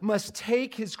disciple must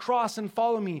take his cross and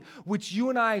follow me, which you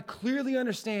and I clearly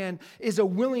understand is a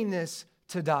willingness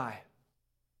to die.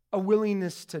 A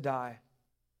willingness to die.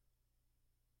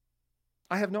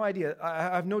 I have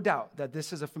no doubt that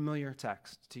this is a familiar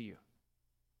text to you.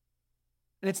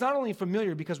 And it's not only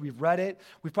familiar because we've read it,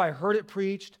 we've probably heard it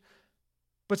preached,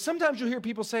 but sometimes you'll hear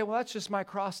people say, well, that's just my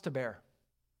cross to bear.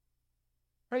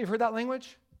 Right? You've heard that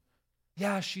language?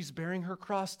 Yeah, she's bearing her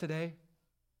cross today.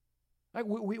 Right?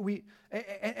 We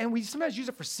sometimes use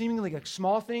it for seemingly like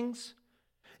small things.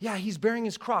 Yeah, he's bearing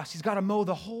his cross. He's got to mow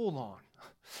the whole lawn.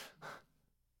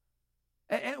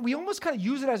 And we almost kind of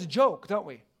use it as a joke, don't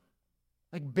we?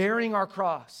 Like bearing our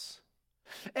cross.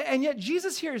 And yet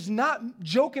Jesus here is not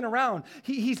joking around.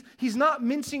 He's not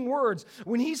mincing words.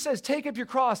 When he says, take up your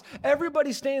cross,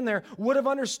 everybody staying there would have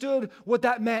understood what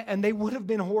that meant, and they would have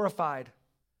been horrified.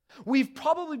 We've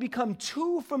probably become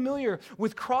too familiar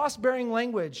with cross-bearing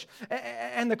language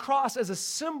and the cross as a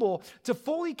symbol to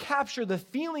fully capture the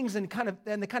feelings and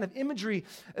the kind of imagery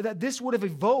that this would have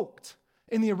evoked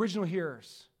in the original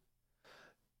hearers.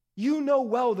 You know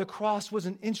well the cross was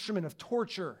an instrument of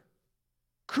torture.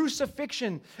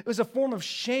 Crucifixion, it was a form of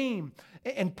shame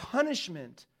and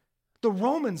punishment. The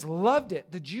Romans loved it.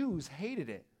 The Jews hated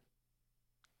it.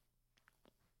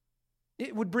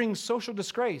 It would bring social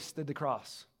disgrace, did the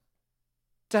cross.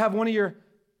 To have one of your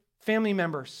family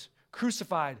members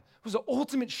crucified was the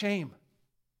ultimate shame.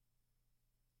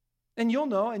 And you'll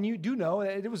know, and you do know,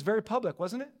 it was very public,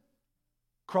 wasn't it?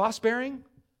 Cross-bearing.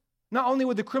 Not only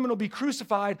would the criminal be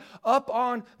crucified up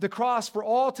on the cross for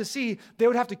all to see, they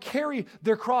would have to carry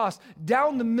their cross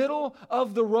down the middle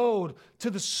of the road to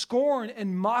the scorn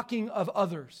and mocking of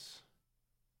others.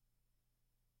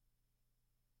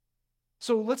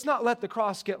 So let's not let the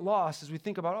cross get lost as we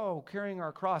think about, carrying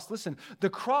our cross. Listen, the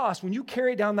cross, when you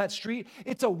carry it down that street,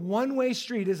 it's a one-way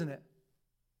street, isn't it?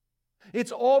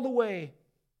 It's all the way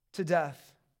to death.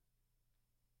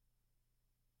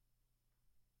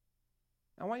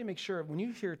 I want you to make sure when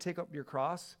you hear take up your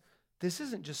cross, this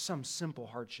isn't just some simple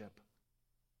hardship.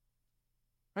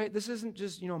 Right? This isn't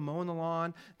just, mowing the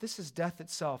lawn. This is death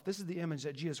itself. This is the image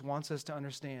that Jesus wants us to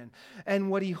understand.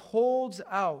 And what he holds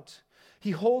out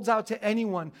to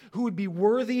anyone who would be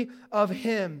worthy of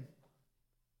him.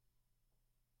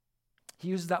 He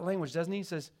uses that language, doesn't he? He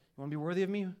says, you want to be worthy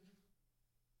of me?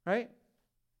 Right?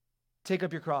 Take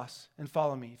up your cross and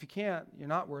follow me. If you can't, you're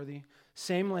not worthy.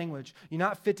 Same language. You're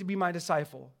not fit to be my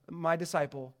disciple.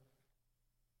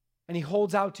 And he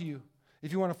holds out to you.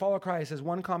 If you want to follow Christ, as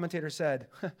one commentator said,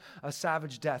 a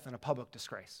savage death and a public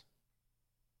disgrace.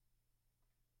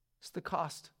 It's the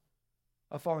cost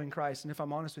of following Christ. And if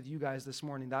I'm honest with you guys this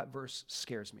morning, that verse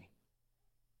scares me.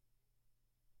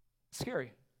 It's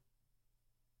scary.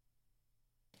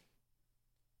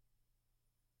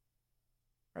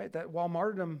 Right? That while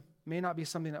martyrdom may not be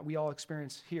something that we all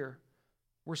experience here,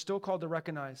 we're still called to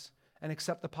recognize and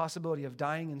accept the possibility of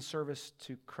dying in service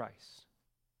to Christ.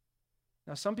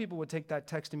 Now, some people would take that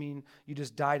text to mean you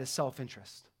just die to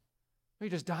self-interest. You're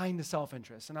just dying to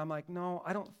self-interest. And I'm like, no,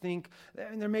 I don't think,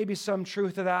 and there may be some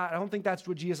truth to that. I don't think that's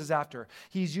what Jesus is after.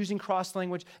 He's using cross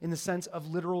language in the sense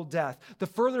of literal death. The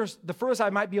furthest I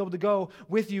might be able to go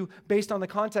with you based on the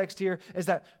context here is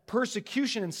that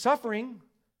persecution and suffering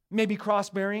may be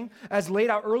cross-bearing, as laid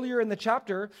out earlier in the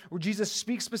chapter where Jesus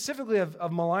speaks specifically of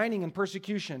maligning and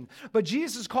persecution. But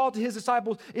Jesus' call to his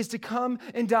disciples is to come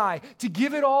and die, to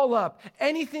give it all up.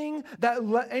 Anything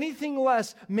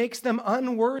less makes them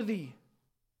unworthy.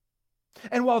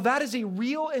 And while that is a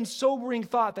real and sobering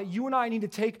thought that you and I need to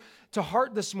take to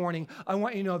heart this morning, I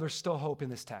want you to know there's still hope in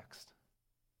this text.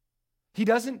 He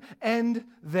doesn't end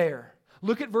there.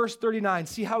 Look at verse 39.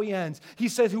 See how he ends. He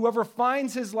says, whoever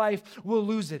finds his life will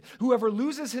lose it. Whoever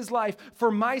loses his life for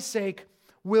my sake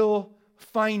will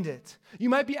find it.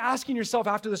 You might be asking yourself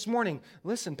after this morning,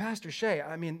 listen, Pastor Shay,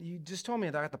 I mean, you just told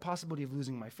me that I got the possibility of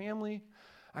losing my family.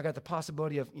 I got the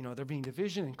possibility of, there being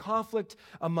division and conflict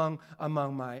among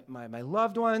my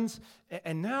loved ones.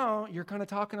 And now you're kind of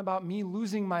talking about me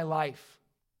losing my life.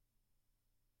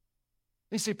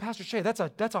 You say, Pastor Shay, that's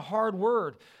a hard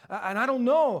word. And I don't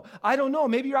know.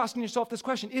 Maybe you're asking yourself this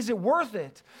question. Is it worth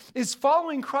it? Is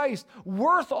following Christ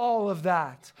worth all of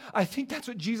that? I think that's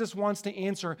what Jesus wants to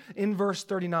answer in verse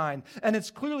 39. And it's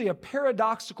clearly a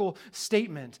paradoxical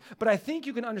statement. But I think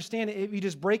you can understand it if you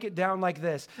just break it down like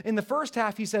this. In the first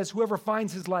half, he says, whoever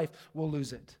finds his life will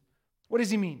lose it. What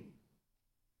does he mean?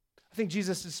 I think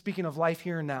Jesus is speaking of life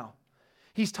here and now.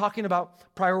 He's talking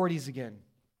about priorities again.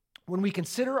 When we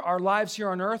consider our lives here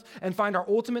on earth and find our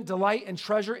ultimate delight and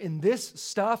treasure in this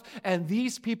stuff and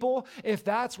these people, if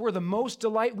that's where the most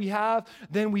delight we have,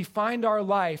 then we find our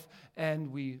life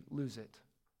and we lose it.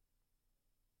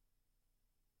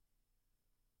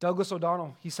 Douglas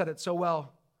O'Donnell, he said it so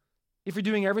well. If you're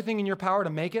doing everything in your power to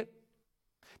make it,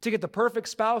 to get the perfect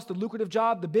spouse, the lucrative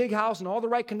job, the big house, and all the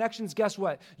right connections, guess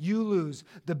what? You lose.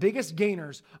 The biggest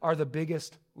gainers are the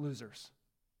biggest losers.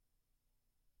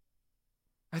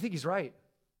 I think he's right.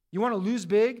 You want to lose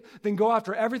big? Then go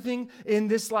after everything in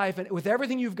this life and with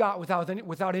everything you've got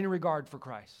without any regard for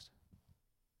Christ.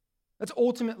 That's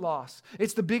ultimate loss.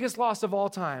 It's the biggest loss of all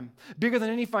time. Bigger than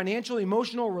any financial,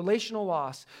 emotional, relational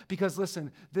loss. Because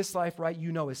listen, this life, right,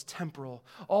 is temporal.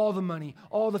 All the money,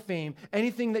 all the fame,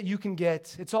 anything that you can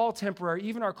get, it's all temporary.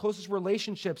 Even our closest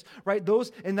relationships, right,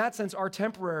 those in that sense are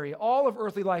temporary. All of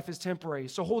earthly life is temporary.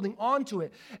 So holding on to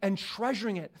it and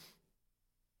treasuring it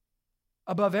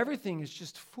above everything is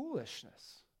just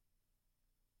foolishness.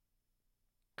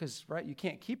 Because, right, you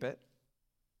can't keep it.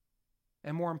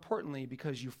 And more importantly,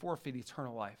 because you forfeit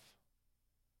eternal life.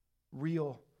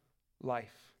 Real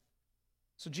life.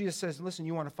 So Jesus says, listen,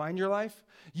 you want to find your life?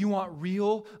 You want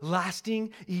real,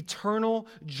 lasting, eternal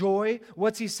joy?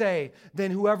 What's he say? Then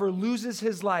whoever loses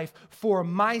his life for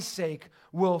my sake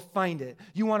will find it.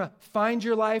 You want to find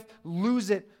your life? Lose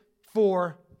it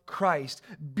for Christ.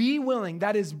 Be willing,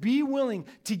 that is, be willing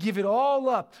to give it all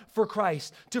up for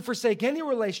Christ, to forsake any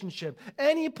relationship,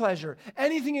 any pleasure,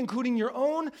 anything including your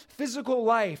own physical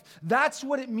life. That's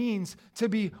what it means to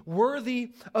be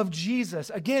worthy of Jesus.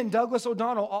 Again, Douglas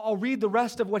O'Donnell, I'll read the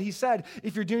rest of what he said.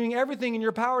 If you're doing everything in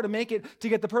your power to make it, to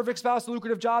get the perfect spouse, the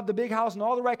lucrative job, the big house, and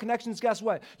all the right connections, guess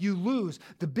what? You lose.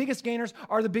 The biggest gainers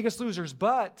are the biggest losers.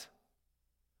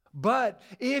 But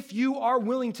if you are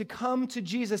willing to come to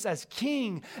Jesus as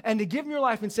King and to give him your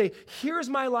life and say, here's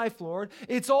my life, Lord,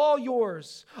 it's all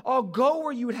yours. I'll go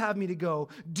where you would have me to go,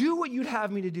 do what you'd have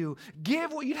me to do,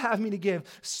 give what you'd have me to give,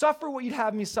 suffer what you'd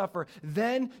have me suffer,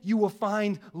 then you will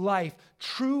find life,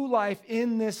 true life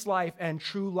in this life and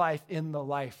true life in the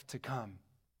life to come.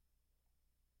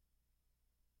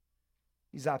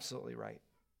 He's absolutely right.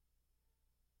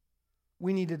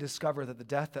 We need to discover that the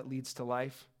death that leads to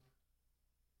life,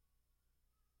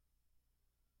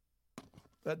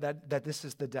 that this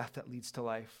is the death that leads to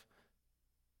life.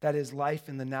 That is life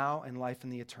in the now and life in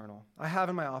the eternal. I have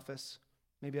in my office,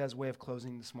 maybe as a way of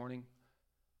closing this morning,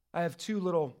 I have two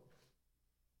little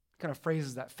kind of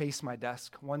phrases that face my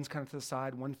desk. One's kind of to the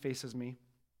side, one faces me.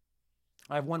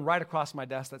 I have one right across my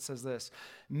desk that says this: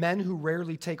 men who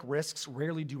rarely take risks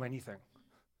rarely do anything.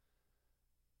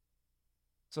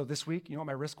 So this week, you know what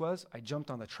my risk was? I jumped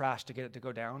on the trash to get it to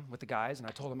go down with the guys, and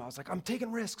I told them, I was like, I'm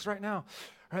taking risks right now.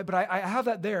 Right? But I have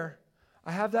that there.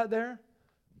 I have that there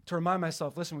to remind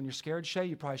myself, listen, when you're scared, Shay,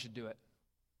 you probably should do it.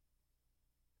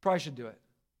 Probably should do it.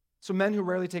 So men who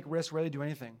rarely take risks rarely do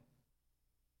anything.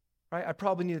 Right? I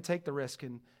probably need to take the risk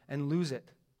and lose it.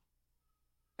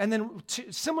 And then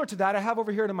similar to that, I have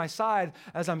over here to my side,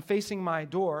 as I'm facing my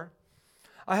door,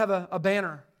 I have a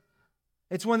banner.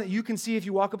 It's one that you can see if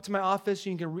you walk up to my office.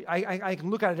 You can I can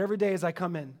look at it every day as I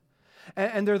come in.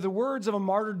 And they're the words of a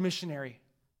martyred missionary.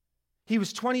 He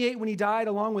was 28 when he died,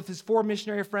 along with his 4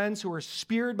 missionary friends who were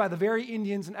speared by the very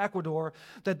Indians in Ecuador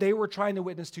that they were trying to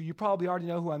witness to. You probably already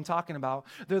know who I'm talking about.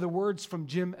 They're the words from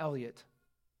Jim Elliot.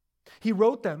 He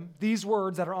wrote them, these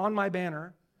words that are on my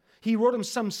banner. He wrote them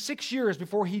some 6 years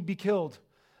before he'd be killed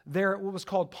there at what was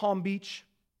called Palm Beach,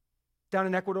 down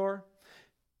in Ecuador.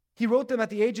 He wrote them at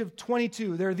the age of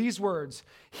 22. There are these words: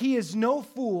 "He is no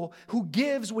fool who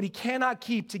gives what he cannot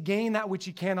keep to gain that which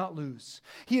he cannot lose.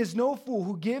 He is no fool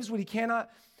who gives what he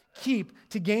cannot keep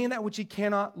to gain that which he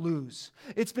cannot lose."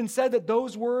 It's been said that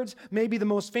those words may be the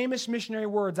most famous missionary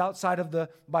words outside of the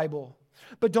Bible.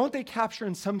 But don't they capture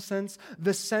in some sense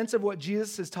the sense of what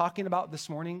Jesus is talking about this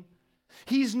morning?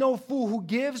 He's no fool who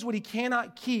gives what he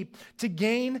cannot keep to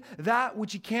gain that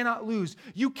which he cannot lose.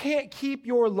 You can't keep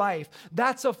your life.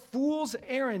 That's a fool's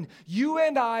errand. You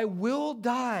and I will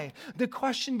die. The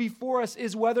question before us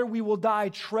is whether we will die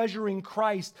treasuring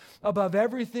Christ above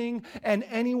everything and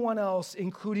anyone else,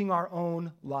 including our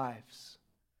own lives.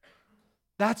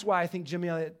 That's why I think Jim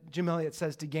Elliot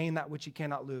says to gain that which you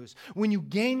cannot lose. When you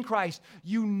gain Christ,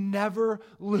 you never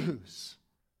lose.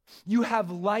 You have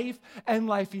life and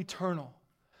life eternal.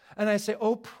 And I say,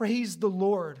 oh, praise the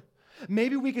Lord.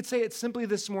 Maybe we could say it simply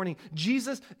this morning.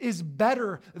 Jesus is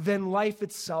better than life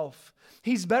itself.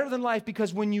 He's better than life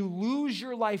because when you lose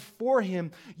your life for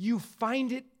him, you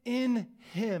find it in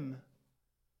him.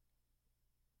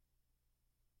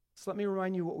 So let me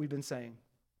remind you what we've been saying.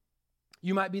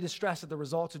 You might be distressed at the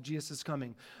results of Jesus'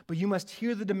 coming, but you must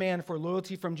hear the demand for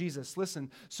loyalty from Jesus. Listen,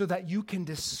 so that you can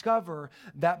discover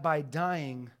that by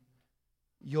dying,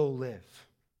 you'll live.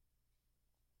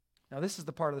 Now, this is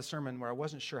the part of the sermon where I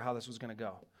wasn't sure how this was going to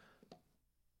go.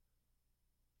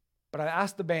 But I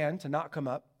asked the band to not come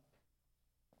up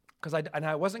because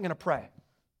I wasn't going to pray.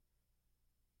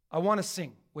 I want to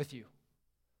sing with you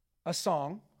a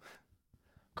song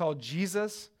called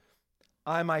 "Jesus,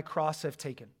 I My Cross Have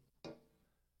Taken."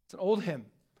 It's an old hymn.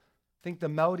 I think the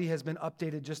melody has been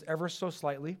updated just ever so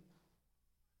slightly.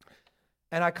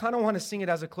 And I kind of want to sing it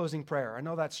as a closing prayer. I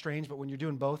know that's strange, but when you're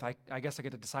doing both, I guess I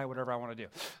get to decide whatever I want to do.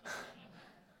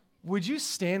 Would you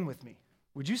stand with me?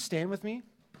 Would you stand with me?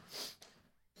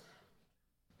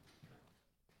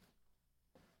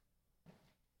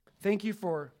 Thank you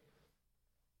for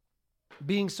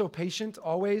being so patient,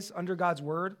 always under God's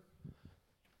word.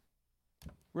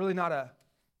 Really not a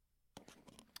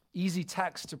easy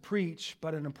text to preach,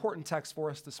 but an important text for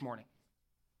us this morning.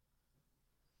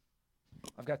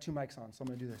 I've got 2 mics on, so I'm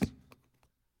going to do this.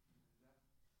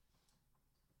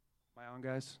 Am I on,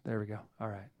 guys? There we go. All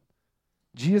right.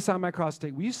 Jesus on my cross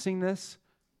take. Will you sing this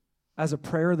as a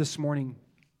prayer this morning?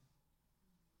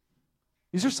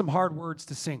 These are some hard words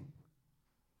to sing.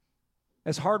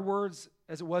 As hard words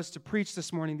as it was to preach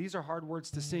this morning, these are hard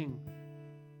words to sing.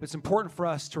 But it's important for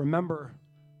us to remember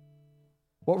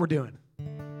what we're doing.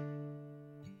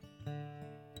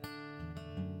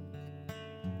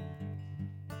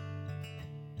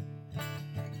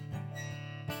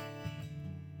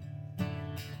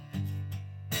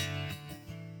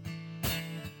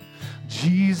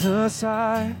 Jesus,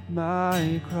 I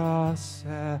my cross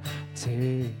have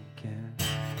taken,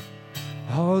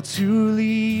 all to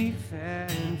leave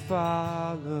and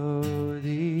follow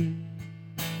thee,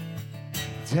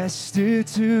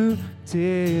 destitute,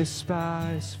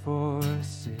 despised,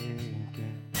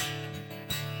 forsaken.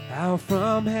 Now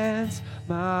from hence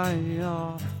my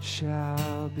all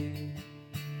shall be.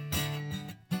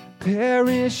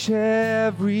 Perish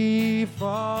every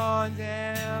fond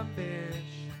ambition,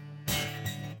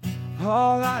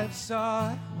 all I've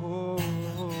sought,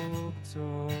 hoped,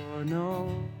 or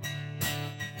known.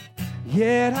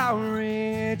 Yet how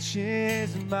rich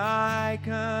is my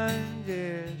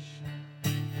condition.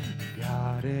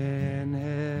 God and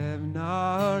heaven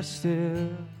are still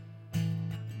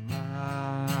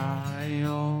my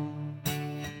own.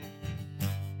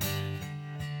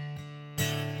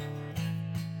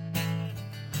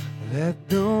 Let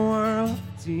the world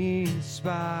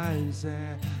despise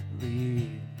and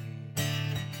leave.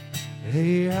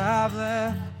 They have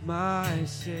left my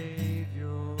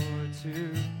Savior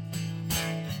to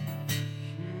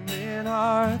in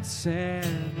hearts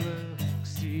and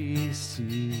looks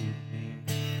deceiving.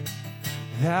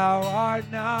 Thou art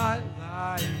not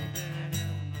like them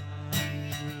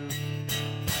untrue.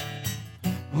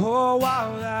 Oh,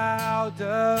 while thou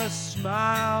dost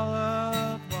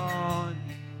smile upon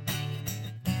me,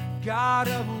 God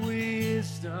of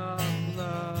wisdom,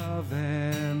 love,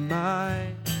 and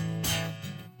might,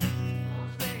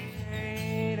 those they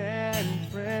hate and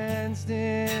friends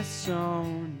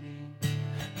disown me,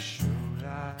 show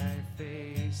thy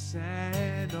face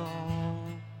and all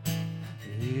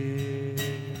is.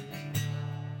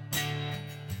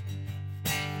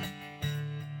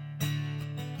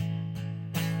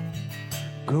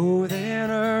 Go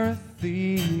then,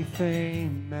 earthly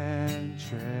fame and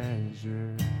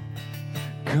treasure,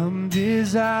 come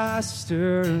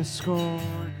disaster,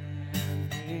 scorn, and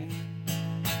pain.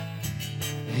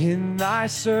 In thy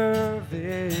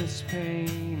service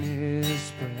pain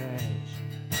is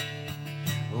pleasure,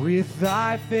 with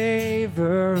thy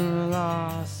favor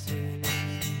loss is.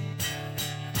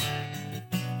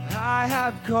 I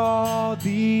have called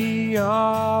thee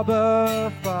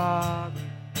Abba, Father.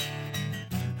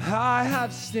 I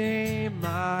have stained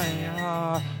my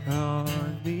heart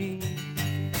on thee.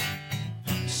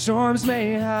 Storms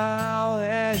may howl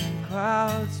and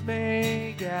clouds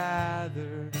may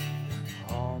gather,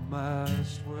 all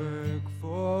must work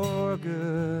for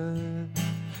good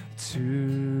to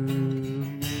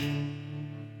me.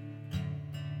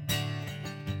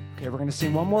 Okay, we're going to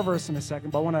sing one more verse in a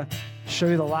second, but I want to show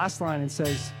you the last line. It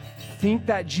says, think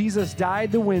that Jesus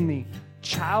died to win thee.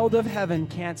 Child of heaven,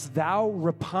 canst thou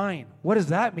repine? What does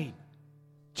that mean?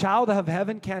 Child of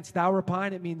heaven, canst thou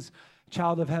repine? It means,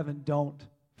 child of heaven, don't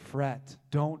fret,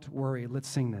 don't worry. Let's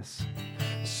sing this.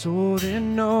 So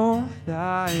then know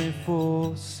thy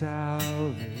full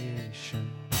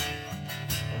salvation,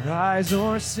 rise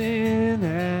o'er sin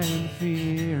and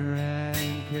fear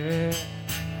and care,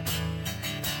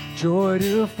 joy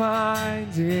to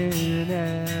find in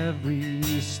every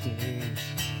stage,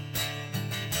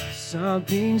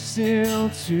 something still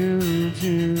to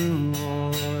do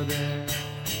or there.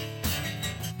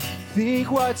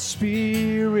 Think what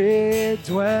spirit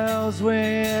dwells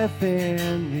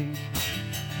within me.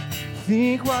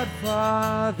 Think what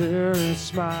Father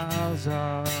smiles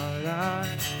on I.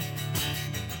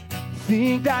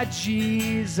 Think that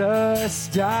Jesus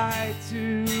died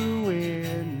to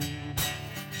win me.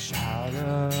 Child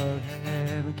of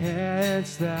heaven,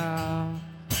 canst thou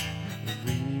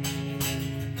repine?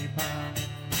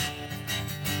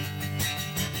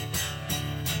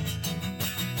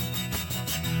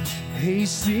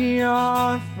 Haste thee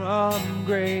on from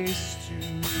grace to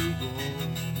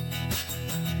glory,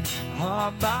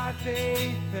 on by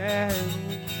faith and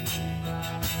we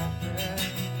by prayer,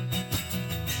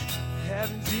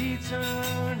 heaven's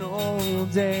eternal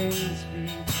days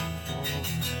before,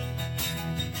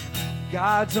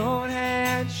 God's own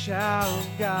hand shall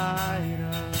guide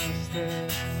us there.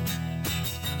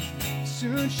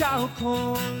 Soon shall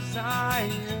close thy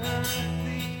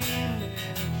earthly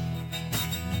mission,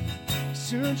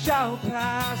 soon shall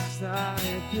pass thy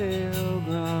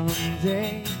pilgrim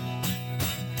day.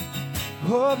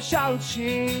 Hope shall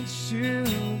change to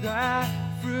glad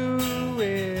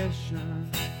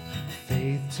fruition,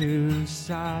 faith to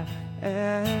sight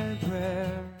and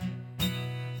prayer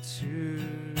to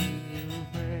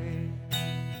pray.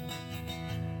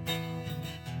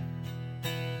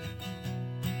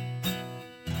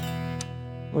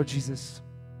 Lord Jesus,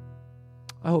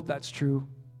 I hope that's true.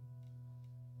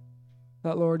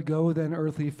 That, Lord, go then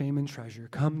earthly fame and treasure,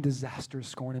 come disaster,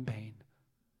 scorn, and pain.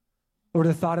 Lord,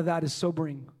 the thought of that is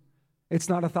sobering. It's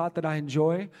not a thought that I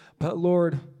enjoy, but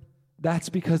Lord, that's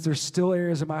because there's still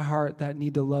areas of my heart that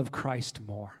need to love Christ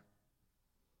more.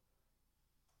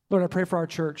 Lord, I pray for our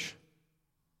church.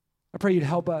 I pray you'd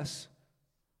help us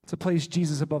to place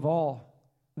Jesus above all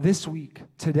this week,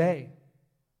 today.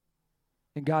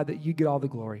 And God, that you get all the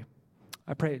glory.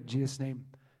 I pray in Jesus' name,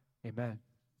 amen.